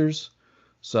features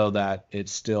so that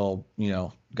it's still, you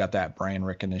know, got that brand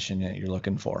recognition that you're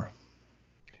looking for.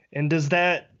 And does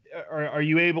that, are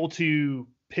you able to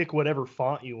pick whatever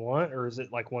font you want, or is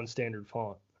it like one standard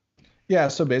font? Yeah,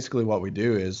 so basically what we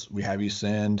do is we have you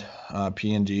send a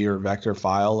PNG or vector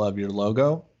file of your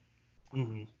logo,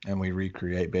 and we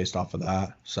recreate based off of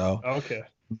that. So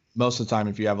most of the time,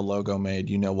 if you have a logo made,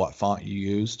 you know what font you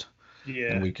used.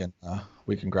 Yeah. And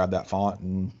we can grab that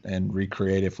font and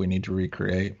recreate if we need to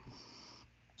recreate.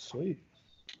 Sweet.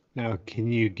 Now,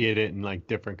 can you get it in like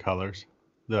different colors,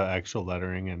 the actual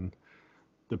lettering and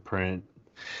the print?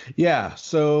 Yeah,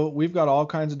 so we've got all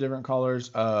kinds of different colors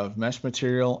of mesh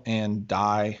material and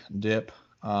dye dip,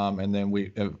 and then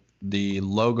the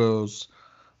logos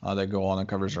that go on the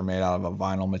covers are made out of a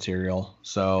vinyl material.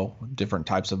 So different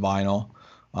types of vinyl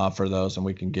for those, and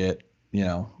we can get, you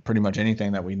know, pretty much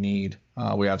anything that we need.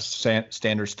 We have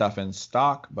standard stuff in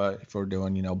stock, but if we're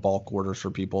doing, you know, bulk orders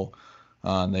for people,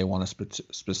 and they want a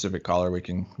specific color, we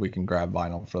can grab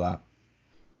vinyl for that.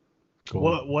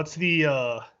 Cool. What's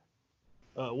the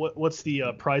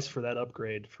price for that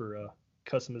upgrade for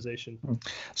customization?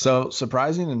 So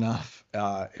surprising enough,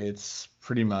 it's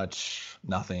pretty much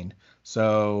nothing.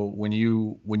 So when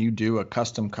you do a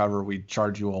custom cover, we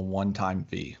charge you a one-time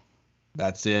fee.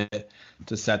 That's it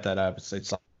to set that up.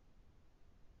 It's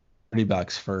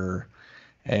 $30 for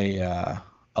a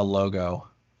logo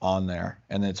on there,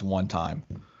 and it's one time.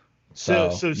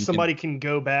 So somebody can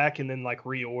go back and then like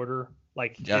reorder,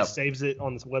 like it saves it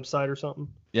on this website or something.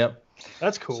 Yep,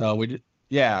 that's cool. So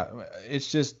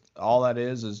it's just all that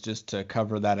is just to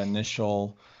cover that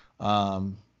initial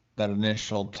time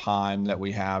that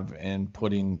we have in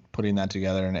putting that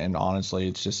together, and honestly,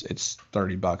 it's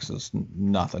 $30. It's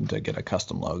nothing to get a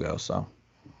custom logo. So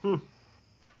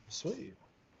sweet.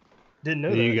 Didn't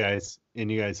know that.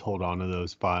 You guys hold on to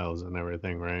those files and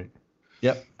everything, right?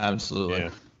 Yep, absolutely.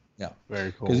 Yeah.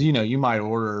 Very cool. Because you might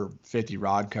order 50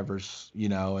 rod covers,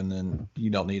 and then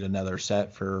you don't need another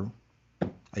set for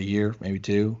a year, maybe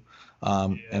two.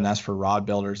 And that's for rod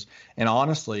builders. And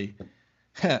honestly,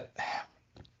 you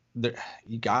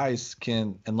guys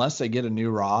can, unless they get a new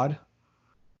rod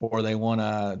or they want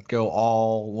to go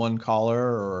all one color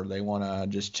or they want to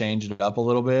just change it up a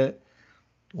little bit,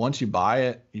 once you buy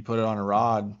it, you put it on a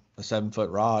rod, a 7-foot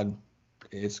rod,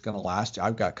 it's going to last.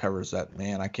 I've got covers that,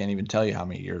 man, I can't even tell you how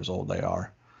many years old they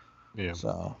are. Yeah.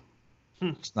 So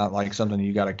it's not like something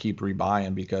you got to keep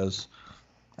rebuying because,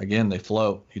 again, they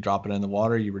float. You drop it in the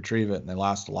water, you retrieve it, and they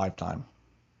last a lifetime.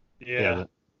 Yeah.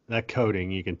 That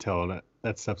coating, you can tell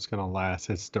that stuff's going to last.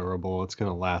 It's durable. It's going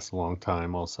to last a long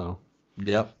time also.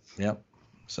 Yep.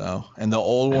 So, and the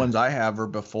old ones I have are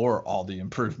before all the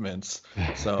improvements.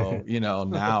 So,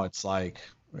 now it's like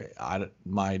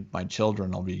my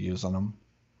children will be using them.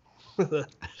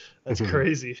 That's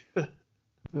crazy.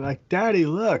 Like, Daddy,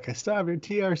 look, I still have your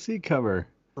TRC cover.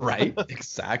 Right,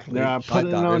 exactly. Yeah, put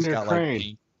it on your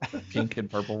crane. Like pink and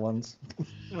purple ones.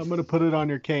 I'm gonna put it on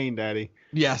your cane, Daddy.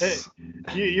 Yes.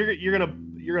 Hey, you're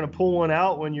gonna pull one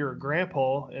out when you're a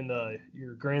grandpa, and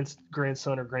your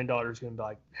grandson or granddaughter is gonna be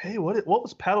like, "Hey, what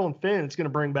was Paddle and Fin?" It's gonna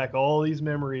bring back all these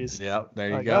memories. Yeah, there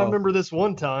you go. I remember this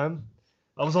one time.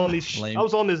 I was on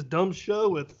this dumb show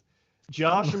with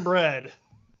Josh and Brad.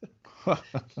 I'm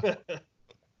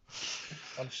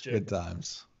just joking.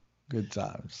 Good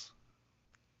times.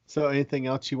 So anything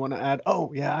else you want to add?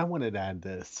 Oh, yeah, I wanted to add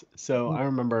this. So I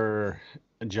remember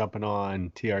jumping on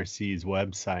TRC's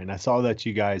website, and I saw that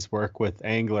you guys work with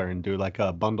Angler and do like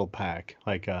a bundle pack.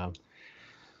 Like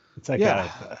it's like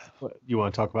you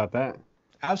want to talk about that?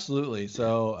 Absolutely.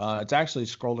 So it's actually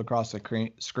scrolled across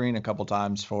the screen a couple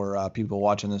times for people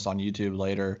watching this on YouTube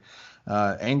later.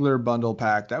 Angler bundle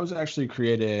pack, that was actually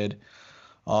created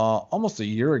almost a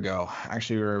year ago.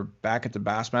 Actually, we were back at the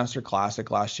Bassmaster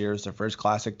Classic last year. It's the first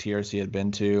classic TRC had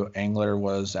been to. Angler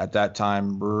was at that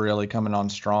time really coming on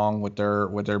strong with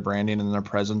their branding and their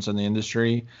presence in the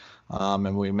industry.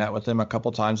 And we met with them a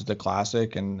couple times at the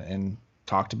Classic and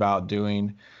talked about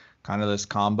doing kind of this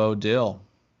combo deal,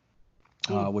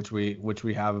 which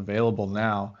we have available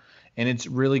now. And it's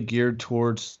really geared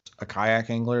towards a kayak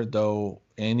angler, though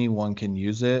anyone can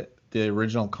use it. The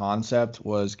original concept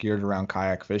was geared around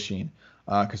kayak fishing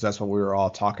because that's what we were all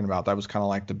talking about. That was kind of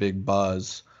like the big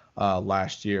buzz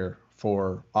last year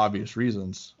for obvious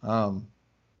reasons.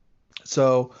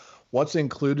 So what's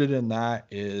included in that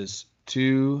is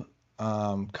 2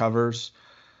 covers.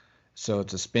 So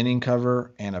it's a spinning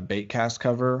cover and a bait cast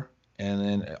cover. And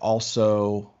then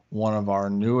also one of our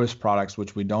newest products,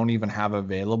 which we don't even have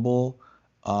available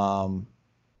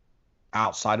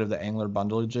outside of the Angler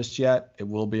bundle just yet. It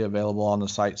will be available on the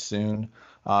site soon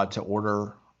to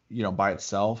order, by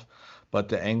itself. But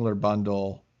the Angler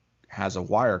bundle has a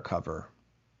wire cover.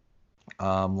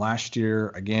 Last year,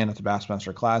 again, at the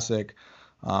Bassmaster Classic,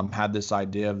 had this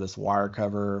idea of this wire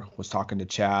cover, was talking to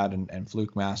Chad and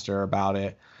Fluke Master about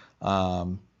it.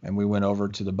 And we went over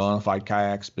to the Bonafide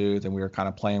Kayaks booth, and we were kind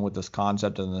of playing with this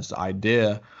concept and this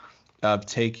idea of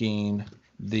taking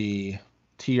the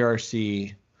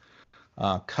TRC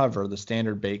cover, the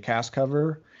standard bait cast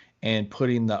cover, and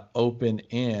putting the open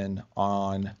end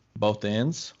on both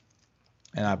ends.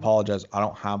 And I apologize, I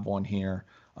don't have one here.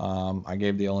 I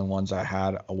gave the only ones I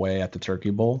had away at the Turkey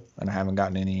Bowl, and I haven't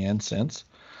gotten any in since.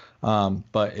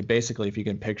 But it basically, if you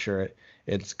can picture it,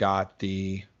 it's got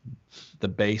the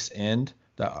base end,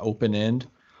 the open end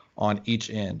on each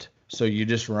end. So you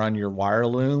just run your wire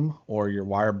loom or your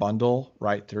wire bundle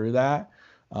right through that.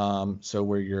 So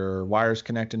where your wires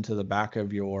connect into the back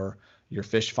of your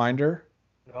fish finder,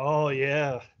 Oh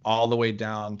yeah. all the way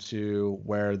down to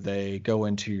where they go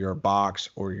into your box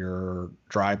or your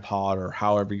dry pod or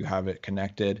however you have it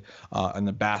connected. In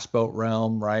the bass boat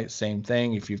realm, right? Same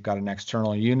thing. If you've got an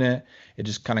external unit, it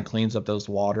just kind of cleans up those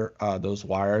those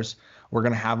wires. We're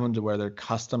gonna have them to where they're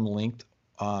custom linked.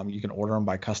 You can order them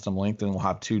by custom linked, and we'll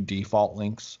have 2 default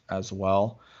links as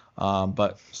well.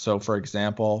 But so, for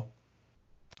example,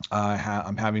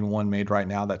 I'm having one made right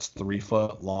now that's 3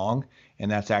 foot long, and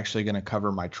that's actually going to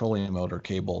cover my trolling motor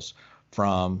cables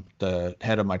from the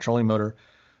head of my trolling motor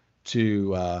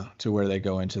to where they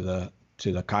go into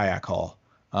the kayak hull.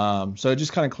 So it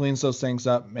just kind of cleans those things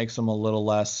up, makes them a little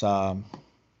less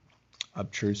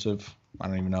obtrusive. I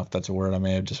don't even know if that's a word. I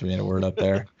may have just made a word up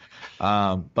there.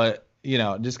 But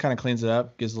it just kind of cleans it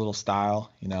up, gives a little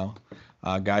style.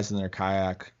 Guys in their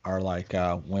kayak are like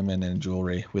women in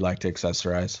jewelry. We like to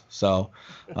accessorize. So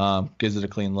gives it a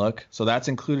clean look. So that's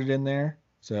included in there.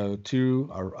 So 2,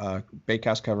 a bait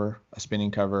cast cover, a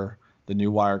spinning cover, the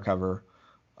new wire cover,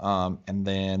 and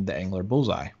then the Angler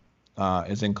Bullseye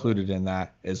is included in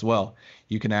that as well.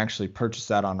 You can actually purchase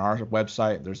that on our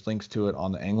website. There's links to it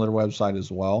on the Angler website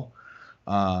as well.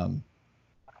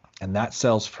 And that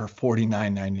sells for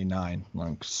 $49.99,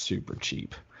 like super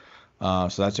cheap. So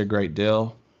that's a great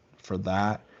deal for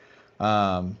that.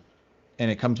 And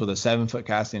it comes with a 7-foot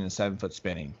casting and 7-foot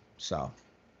spinning. So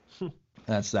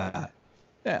that's that.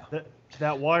 Yeah.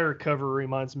 That wire cover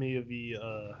reminds me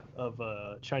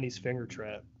of Chinese finger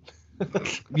trap.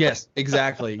 Yes,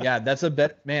 exactly. Yeah, that's a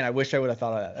bet. Man, I wish I would have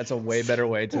thought of that. That's a way better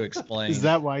way to explain. Is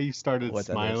that why you started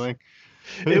smiling?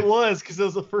 It was, because it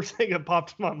was the first thing that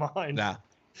popped in my mind. Nah.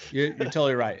 You're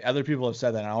totally right. Other people have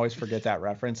said that, and I always forget that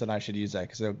reference, and I should use that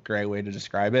because it's a great way to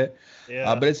describe it.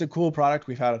 Yeah. But it's a cool product.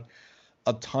 We've had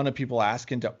a ton of people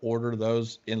asking to order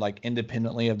those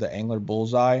independently of the Angler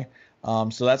Bullseye.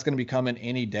 So that's going to be coming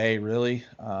any day, really.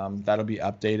 That'll be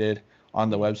updated on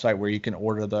the website where you can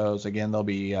order those. Again, there'll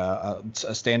be a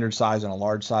standard size and a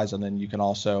large size, and then you can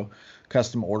also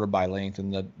custom order by length,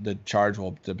 and the charge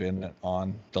will depend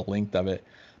on the length of it.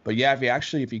 But yeah,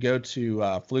 if you go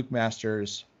to Fluke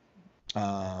Masters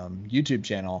YouTube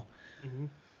channel,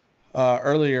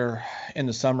 earlier in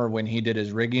the summer when he did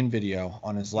his rigging video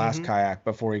on his last kayak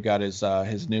before he got his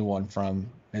new one from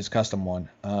his custom one,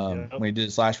 when he did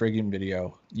his last rigging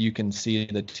video, you can see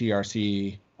the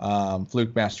TRC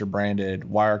Fluke Master branded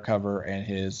wire cover and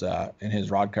his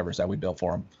rod covers that we built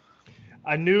for him.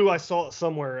 I knew I saw it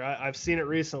somewhere. I've seen it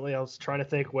recently. I was trying to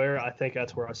think where. I think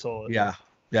that's where I saw it.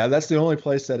 Yeah, that's the only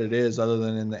place that it is other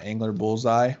than in the Angler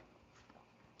Bullseye.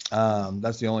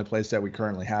 That's the only place that we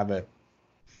currently have it.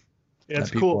 Yeah,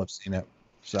 it's people cool. have seen it.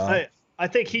 So I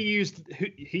think he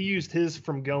used his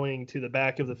from going to the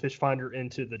back of the fish finder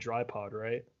into the dry pod,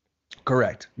 right?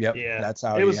 Correct. Yep. Yeah. That's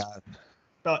how it he was had.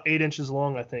 about 8 inches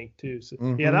long, I think, too.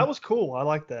 So yeah, that was cool. I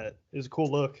like that. It was a cool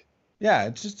look. Yeah,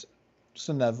 it's just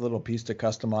another little piece to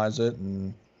customize it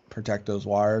and protect those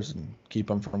wires and keep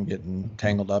them from getting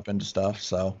tangled up into stuff.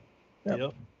 So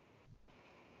Yep.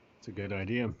 It's a good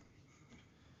idea.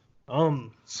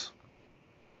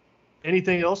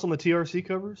 Anything else on the TRC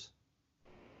covers?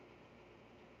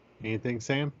 Anything,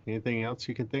 Sam? Anything else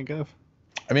you can think of?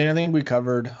 I mean, I think we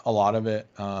covered a lot of it.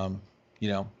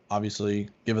 Obviously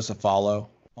give us a follow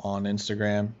on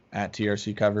Instagram at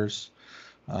TRC Covers.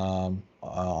 On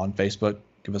Facebook,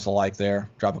 give us a like there,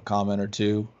 drop a comment or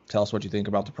 2, tell us what you think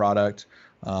about the product.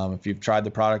 If you've tried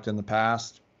the product in the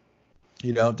past,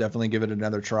 definitely give it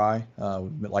another try.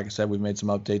 Like I said, we've made some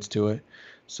updates to it,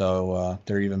 so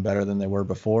they're even better than they were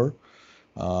before.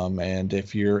 And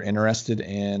if you're interested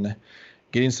in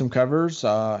getting some covers,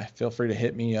 feel free to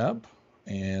hit me up.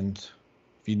 And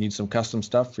if you need some custom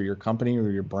stuff for your company or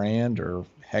your brand, or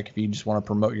heck, if you just want to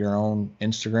promote your own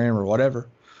Instagram or whatever,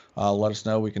 let us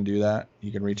know. We can do that.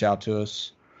 You can reach out to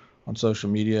us on social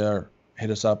media or hit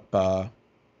us up on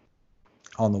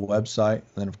the website.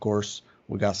 And then, of course,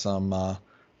 we got some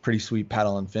pretty sweet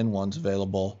paddle and fin ones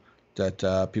available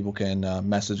that people can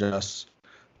message us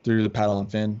through the paddle and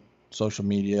fin social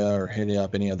media or hit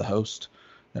up any of the hosts,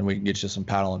 and we can get you some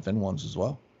paddle and fin ones as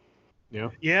well.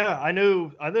 Yeah, I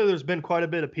know there's been quite a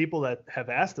bit of people that have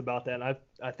asked about that, and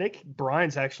I think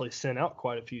Brian's actually sent out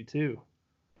quite a few too.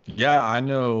 Yeah, I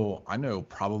know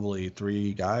probably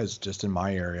 3 guys just in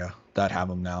my area that have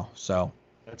them now. So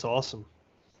that's awesome.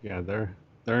 Yeah,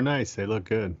 they're nice. They look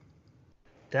good.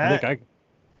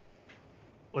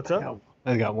 What's up?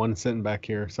 I got one sitting back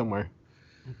here somewhere.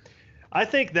 I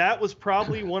think that was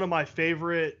probably one of my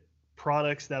favorite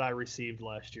products that I received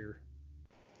last year.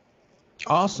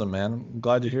 Awesome, man. I'm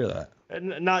glad to hear that.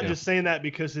 And not just saying that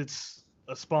because it's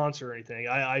a sponsor or anything.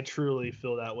 I truly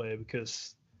feel that way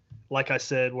because like I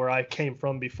said, where I came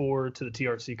from before to the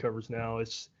TRC covers now,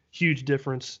 it's huge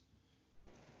difference.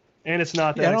 And it's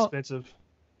not that expensive.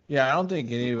 Yeah, I don't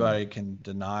think anybody can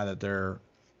deny that they're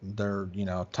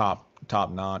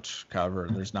top notch cover.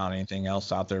 There's not anything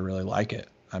else out there really like it.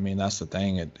 I mean, that's the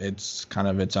thing. It's kind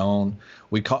of its own.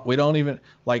 We don't even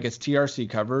like it's TRC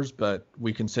covers, but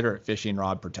we consider it fishing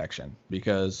rod protection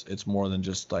because it's more than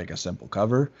just like a simple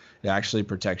cover. It actually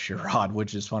protects your rod,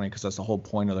 which is funny because that's the whole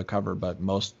point of the cover. But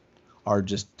most are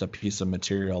just a piece of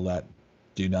material that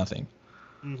do nothing.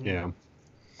 Mm-hmm. Yeah.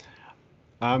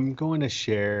 I'm going to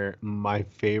share my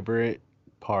favorite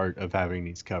part of having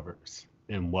these covers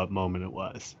and what moment it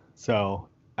was. So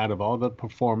out of all the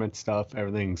performance stuff,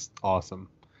 everything's awesome.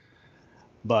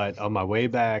 But on my way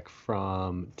back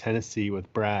from Tennessee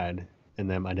with Brad, and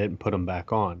then I didn't put them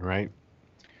back on, right?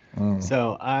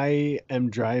 So I am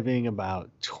driving about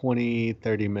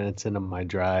 20-30 minutes into my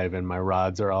drive, and my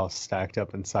rods are all stacked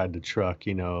up inside the truck,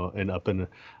 and up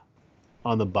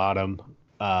on the bottom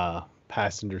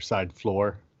passenger side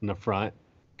floor in the front,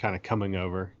 kind of coming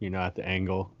over, at the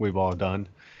angle we've all done.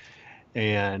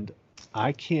 And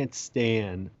I can't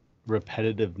stand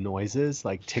repetitive noises,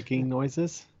 like ticking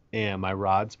noises, and my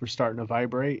rods were starting to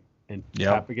vibrate and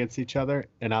tap against each other,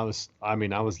 and I was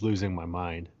losing my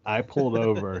mind. I pulled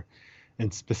over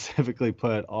and specifically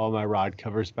put all my rod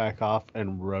covers back off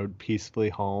and rode peacefully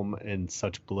home in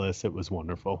such bliss. It was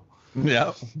wonderful.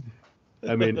 Yeah.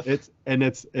 I mean,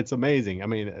 it's amazing. I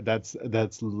mean, that's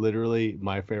literally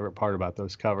my favorite part about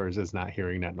those covers is not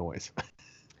hearing that noise.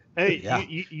 Hey,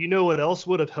 you know what else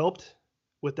would have helped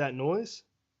with that noise?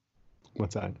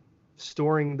 What's that?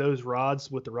 Storing those rods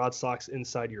with the rod stocks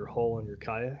inside your hull on your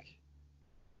kayak.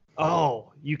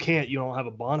 Oh, you can't. You don't have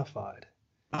a bona fide.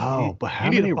 Oh, but how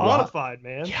you need many a bona fide,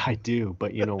 man? Yeah, I do.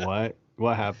 But you know what?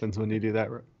 What happens when you do that,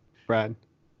 Brad?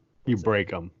 You break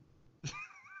them.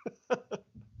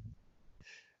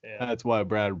 Yeah. That's why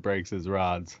Brad breaks his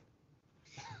rods.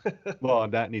 Well,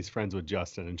 that and he's friends with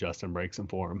Justin, and Justin breaks them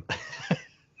for him.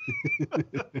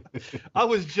 I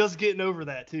was just getting over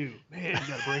that too. Man, you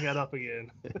gotta bring that up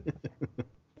again.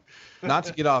 Not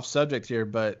to get off subject here,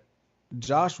 but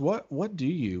Josh, what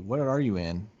are you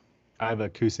in? I have a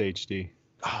Coosa HD.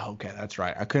 Oh, okay, that's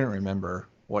right. I couldn't remember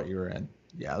what you were in.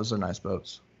 Yeah, those are nice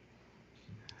boats.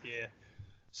 Yeah.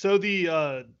 So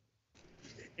the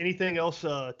anything else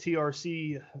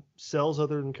TRC sells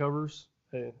other than covers?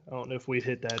 Hey, I don't know if we've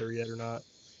hit that or yet or not.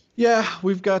 Yeah,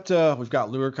 we've got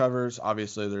lure covers.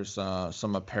 Obviously, there's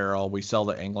some apparel. We sell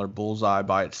the Angler Bullseye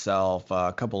by itself.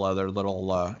 A couple other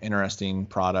little interesting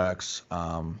products.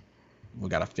 We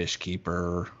got a fish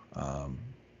keeper.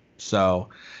 So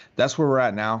that's where we're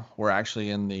at now. We're actually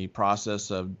in the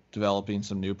process of developing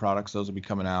some new products. Those will be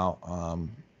coming out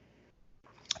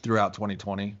throughout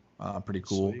 2020. Pretty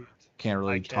cool. Sweet. Can't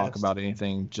really ICAST. talk about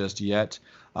anything just yet.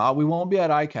 We won't be at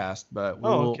ICAST, but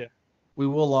Okay. we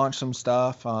will launch some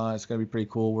stuff. It's going to be pretty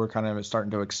cool. We're kind of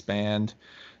starting to expand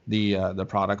the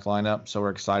product lineup, so we're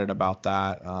excited about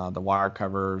that. The wire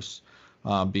covers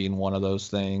being one of those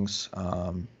things,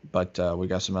 but we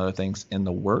got some other things in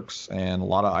the works and a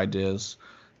lot of ideas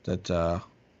that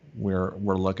we're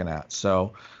looking at.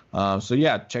 So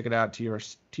yeah, check it out,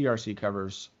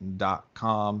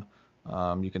 trccovers.com.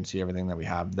 You can see everything that we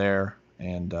have there,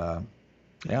 and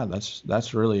yeah,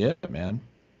 that's really it, man.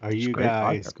 Are you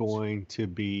guys going to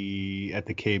be at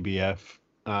the KBF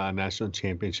National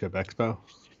Championship Expo?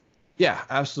 Yeah,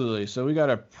 absolutely. So we got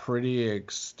a pretty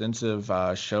extensive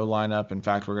show lineup. In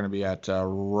fact, we're going to be at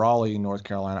Raleigh, North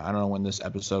Carolina. I don't know when this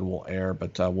episode will air,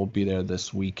 but we'll be there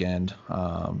this weekend,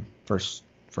 first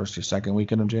or second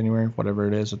weekend of January, whatever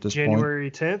it is at this point.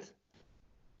 January 10th?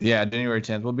 Yeah, January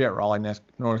 10th. We'll be at Raleigh,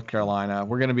 North Carolina.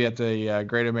 We're going to be at the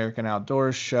Great American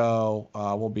Outdoors Show.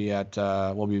 We'll be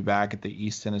back at the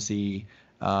East Tennessee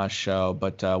show,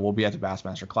 but we'll be at the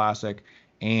Bassmaster Classic,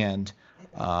 and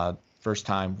first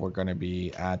time we're going to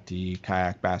be at the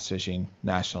Kayak Bass Fishing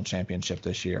National Championship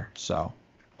this year. So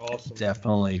Awesome.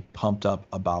 Definitely pumped up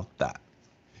about that.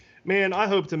 Man, I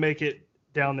hope to make it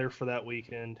down there for that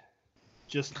weekend,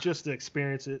 just to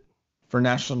experience it. For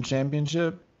National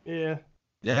Championship? Yeah.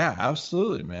 Yeah,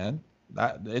 absolutely, man.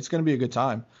 It's going to be a good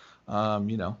time.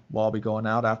 We'll all be going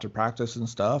out after practice and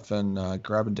stuff, and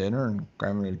grabbing dinner and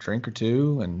grabbing a drink or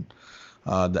two. And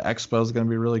the expo is going to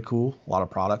be really cool. A lot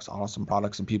of products, awesome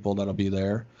products, and people that'll be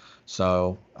there.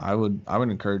 So I would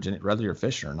encourage, whether you're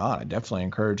fishing or not, I definitely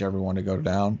encourage everyone to go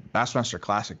down. Bassmaster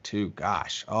Classic too.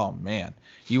 Gosh, oh man,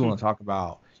 you want to talk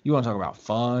about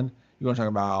fun? You want to talk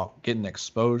about getting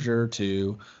exposure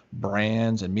to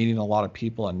brands and meeting a lot of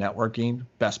people and networking,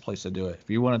 best place to do it. If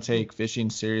you want to take fishing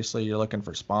seriously, you're looking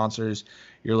for sponsors,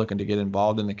 you're looking to get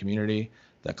involved in the community,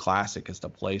 the Classic is the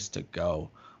place to go.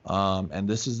 And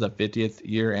this is the 50th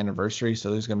year anniversary,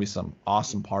 so there's going to be some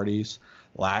awesome parties.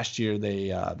 Last year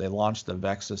they launched the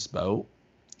Vexus boat.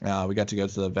 We got to go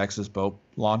to the Vexus boat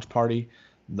launch party.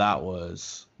 That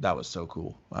was so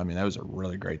cool. I mean, that was a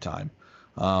really great time.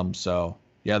 So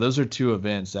yeah, those are two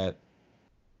events that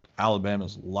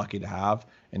Alabama's lucky to have,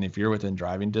 and if you're within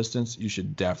driving distance, you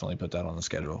should definitely put that on the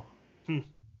schedule.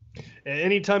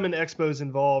 Anytime an expo's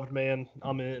involved, man,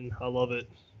 I'm in. I love it.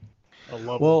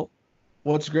 Well,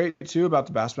 what's great too about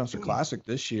the Bassmaster Classic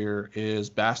this year is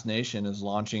Bass Nation is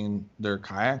launching their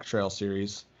kayak trail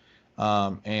series,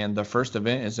 and the first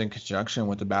event is in conjunction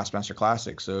with the Bassmaster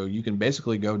Classic. So you can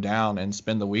basically go down and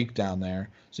spend the week down there.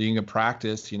 So you can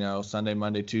practice, Sunday,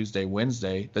 Monday, Tuesday,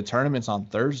 Wednesday. The tournament's on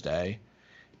Thursday.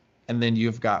 And then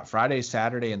you've got Friday,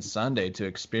 Saturday, and Sunday to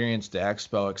experience the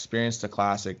expo, experience the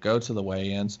Classic, go to the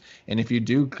weigh-ins. And if you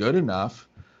do good enough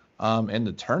in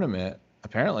the tournament,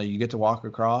 apparently you get to walk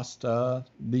across the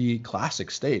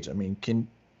Classic stage. I mean, can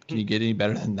you get any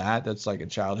better than that? That's like a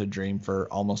childhood dream for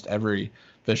almost every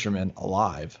fisherman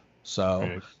alive.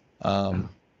 So,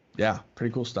 yeah,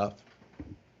 pretty cool stuff.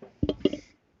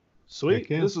 Sweet.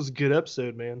 This was a good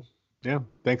episode, man. Yeah.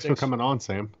 Thanks for coming on,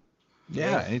 Sam.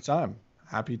 Yeah, anytime.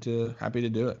 Happy to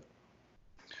do it.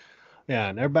 Yeah,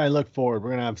 and everybody look forward. We're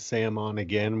going to have Sam on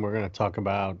again. We're going to talk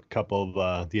about a couple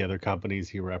of the other companies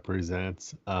he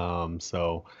represents.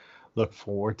 So look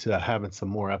forward to having some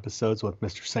more episodes with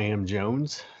Mr. Sam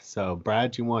Jones. So,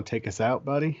 Brad, you want to take us out,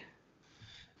 buddy?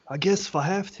 I guess if I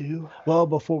have to. Well,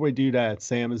 before we do that,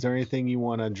 Sam, is there anything you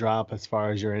want to drop as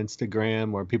far as your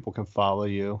Instagram where people can follow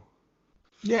you?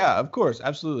 Yeah, of course.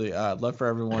 Absolutely. I'd love for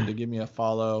everyone to give me a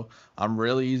follow. I'm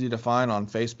really easy to find on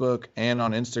Facebook and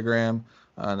on Instagram.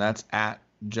 That's at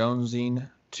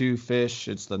Jonesing2Fish.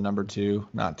 It's the number 2,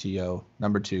 not T-O,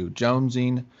 number 2,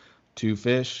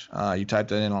 Jonesing2Fish. You type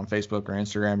that in on Facebook or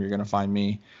Instagram, you're going to find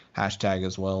me. Hashtag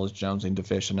as well as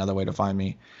Jonesing2Fish, another way to find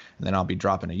me. And then I'll be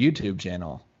dropping a YouTube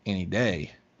channel any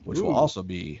day, which will also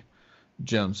be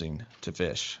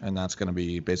Jonesing2Fish. And that's going to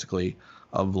be basically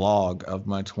a vlog of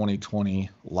my 2020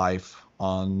 life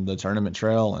on the tournament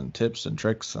trail and tips and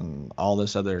tricks and all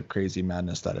this other crazy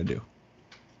madness that I do.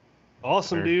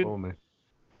 Awesome, Very dude. cool, man.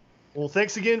 Well,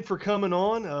 thanks again for coming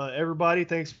on. Everybody,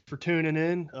 thanks for tuning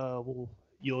in.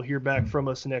 You'll hear back from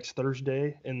us next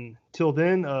Thursday. And till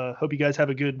then, hope you guys have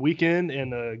a good weekend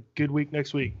and a good week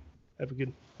next week. Have a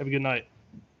good night.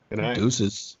 Good night.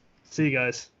 Deuces. See you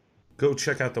guys. Go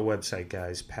check out the website,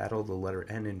 guys. Paddle, the letter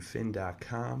N in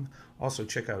fin.com. Also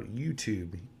check out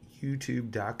YouTube,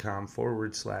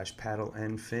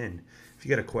 youtube.com/paddleandfin. If you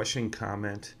got a question,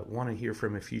 comment, want to hear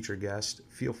from a future guest,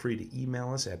 feel free to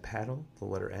email us at paddle, the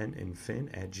letter N in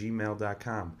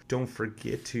fin@gmail.com. Don't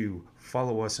forget to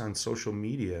follow us on social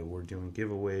media. We're doing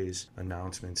giveaways,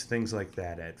 announcements, things like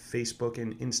that at Facebook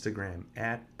and Instagram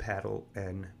at Paddle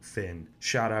and Fin.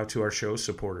 Shout out to our show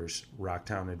supporters,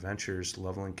 Rocktown Adventures,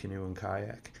 Loveland Canoe and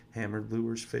Kayak, Hammered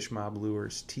Lures, Fish Mob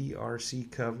Lures, TRC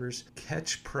Covers,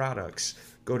 Catch Products.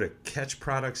 Go to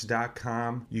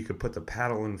catchproducts.com. You could put the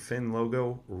Paddle and Fin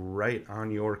logo right on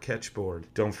your catch board.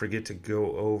 Don't forget to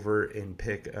go over and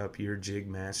pick up your Jig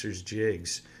Masters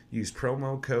jigs. Use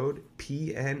promo code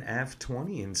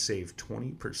PNF20 and save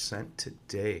 20%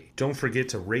 today. Don't forget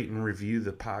to rate and review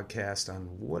the podcast on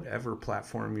whatever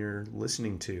platform you're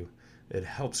listening to. It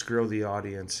helps grow the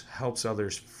audience, helps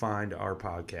others find our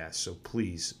podcast. So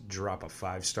please drop a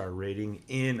 5-star rating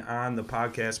in on the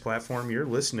podcast platform you're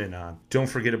listening on. Don't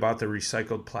forget about the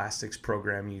recycled plastics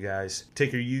program, you guys.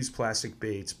 Take your used plastic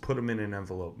baits, put them in an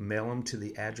envelope, mail them to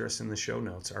the address in the show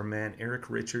notes. Our man Eric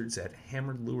Richards at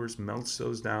Hammered Lures melts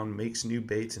those down, makes new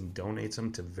baits, and donates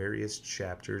them to various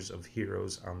chapters of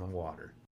Heroes on the Water.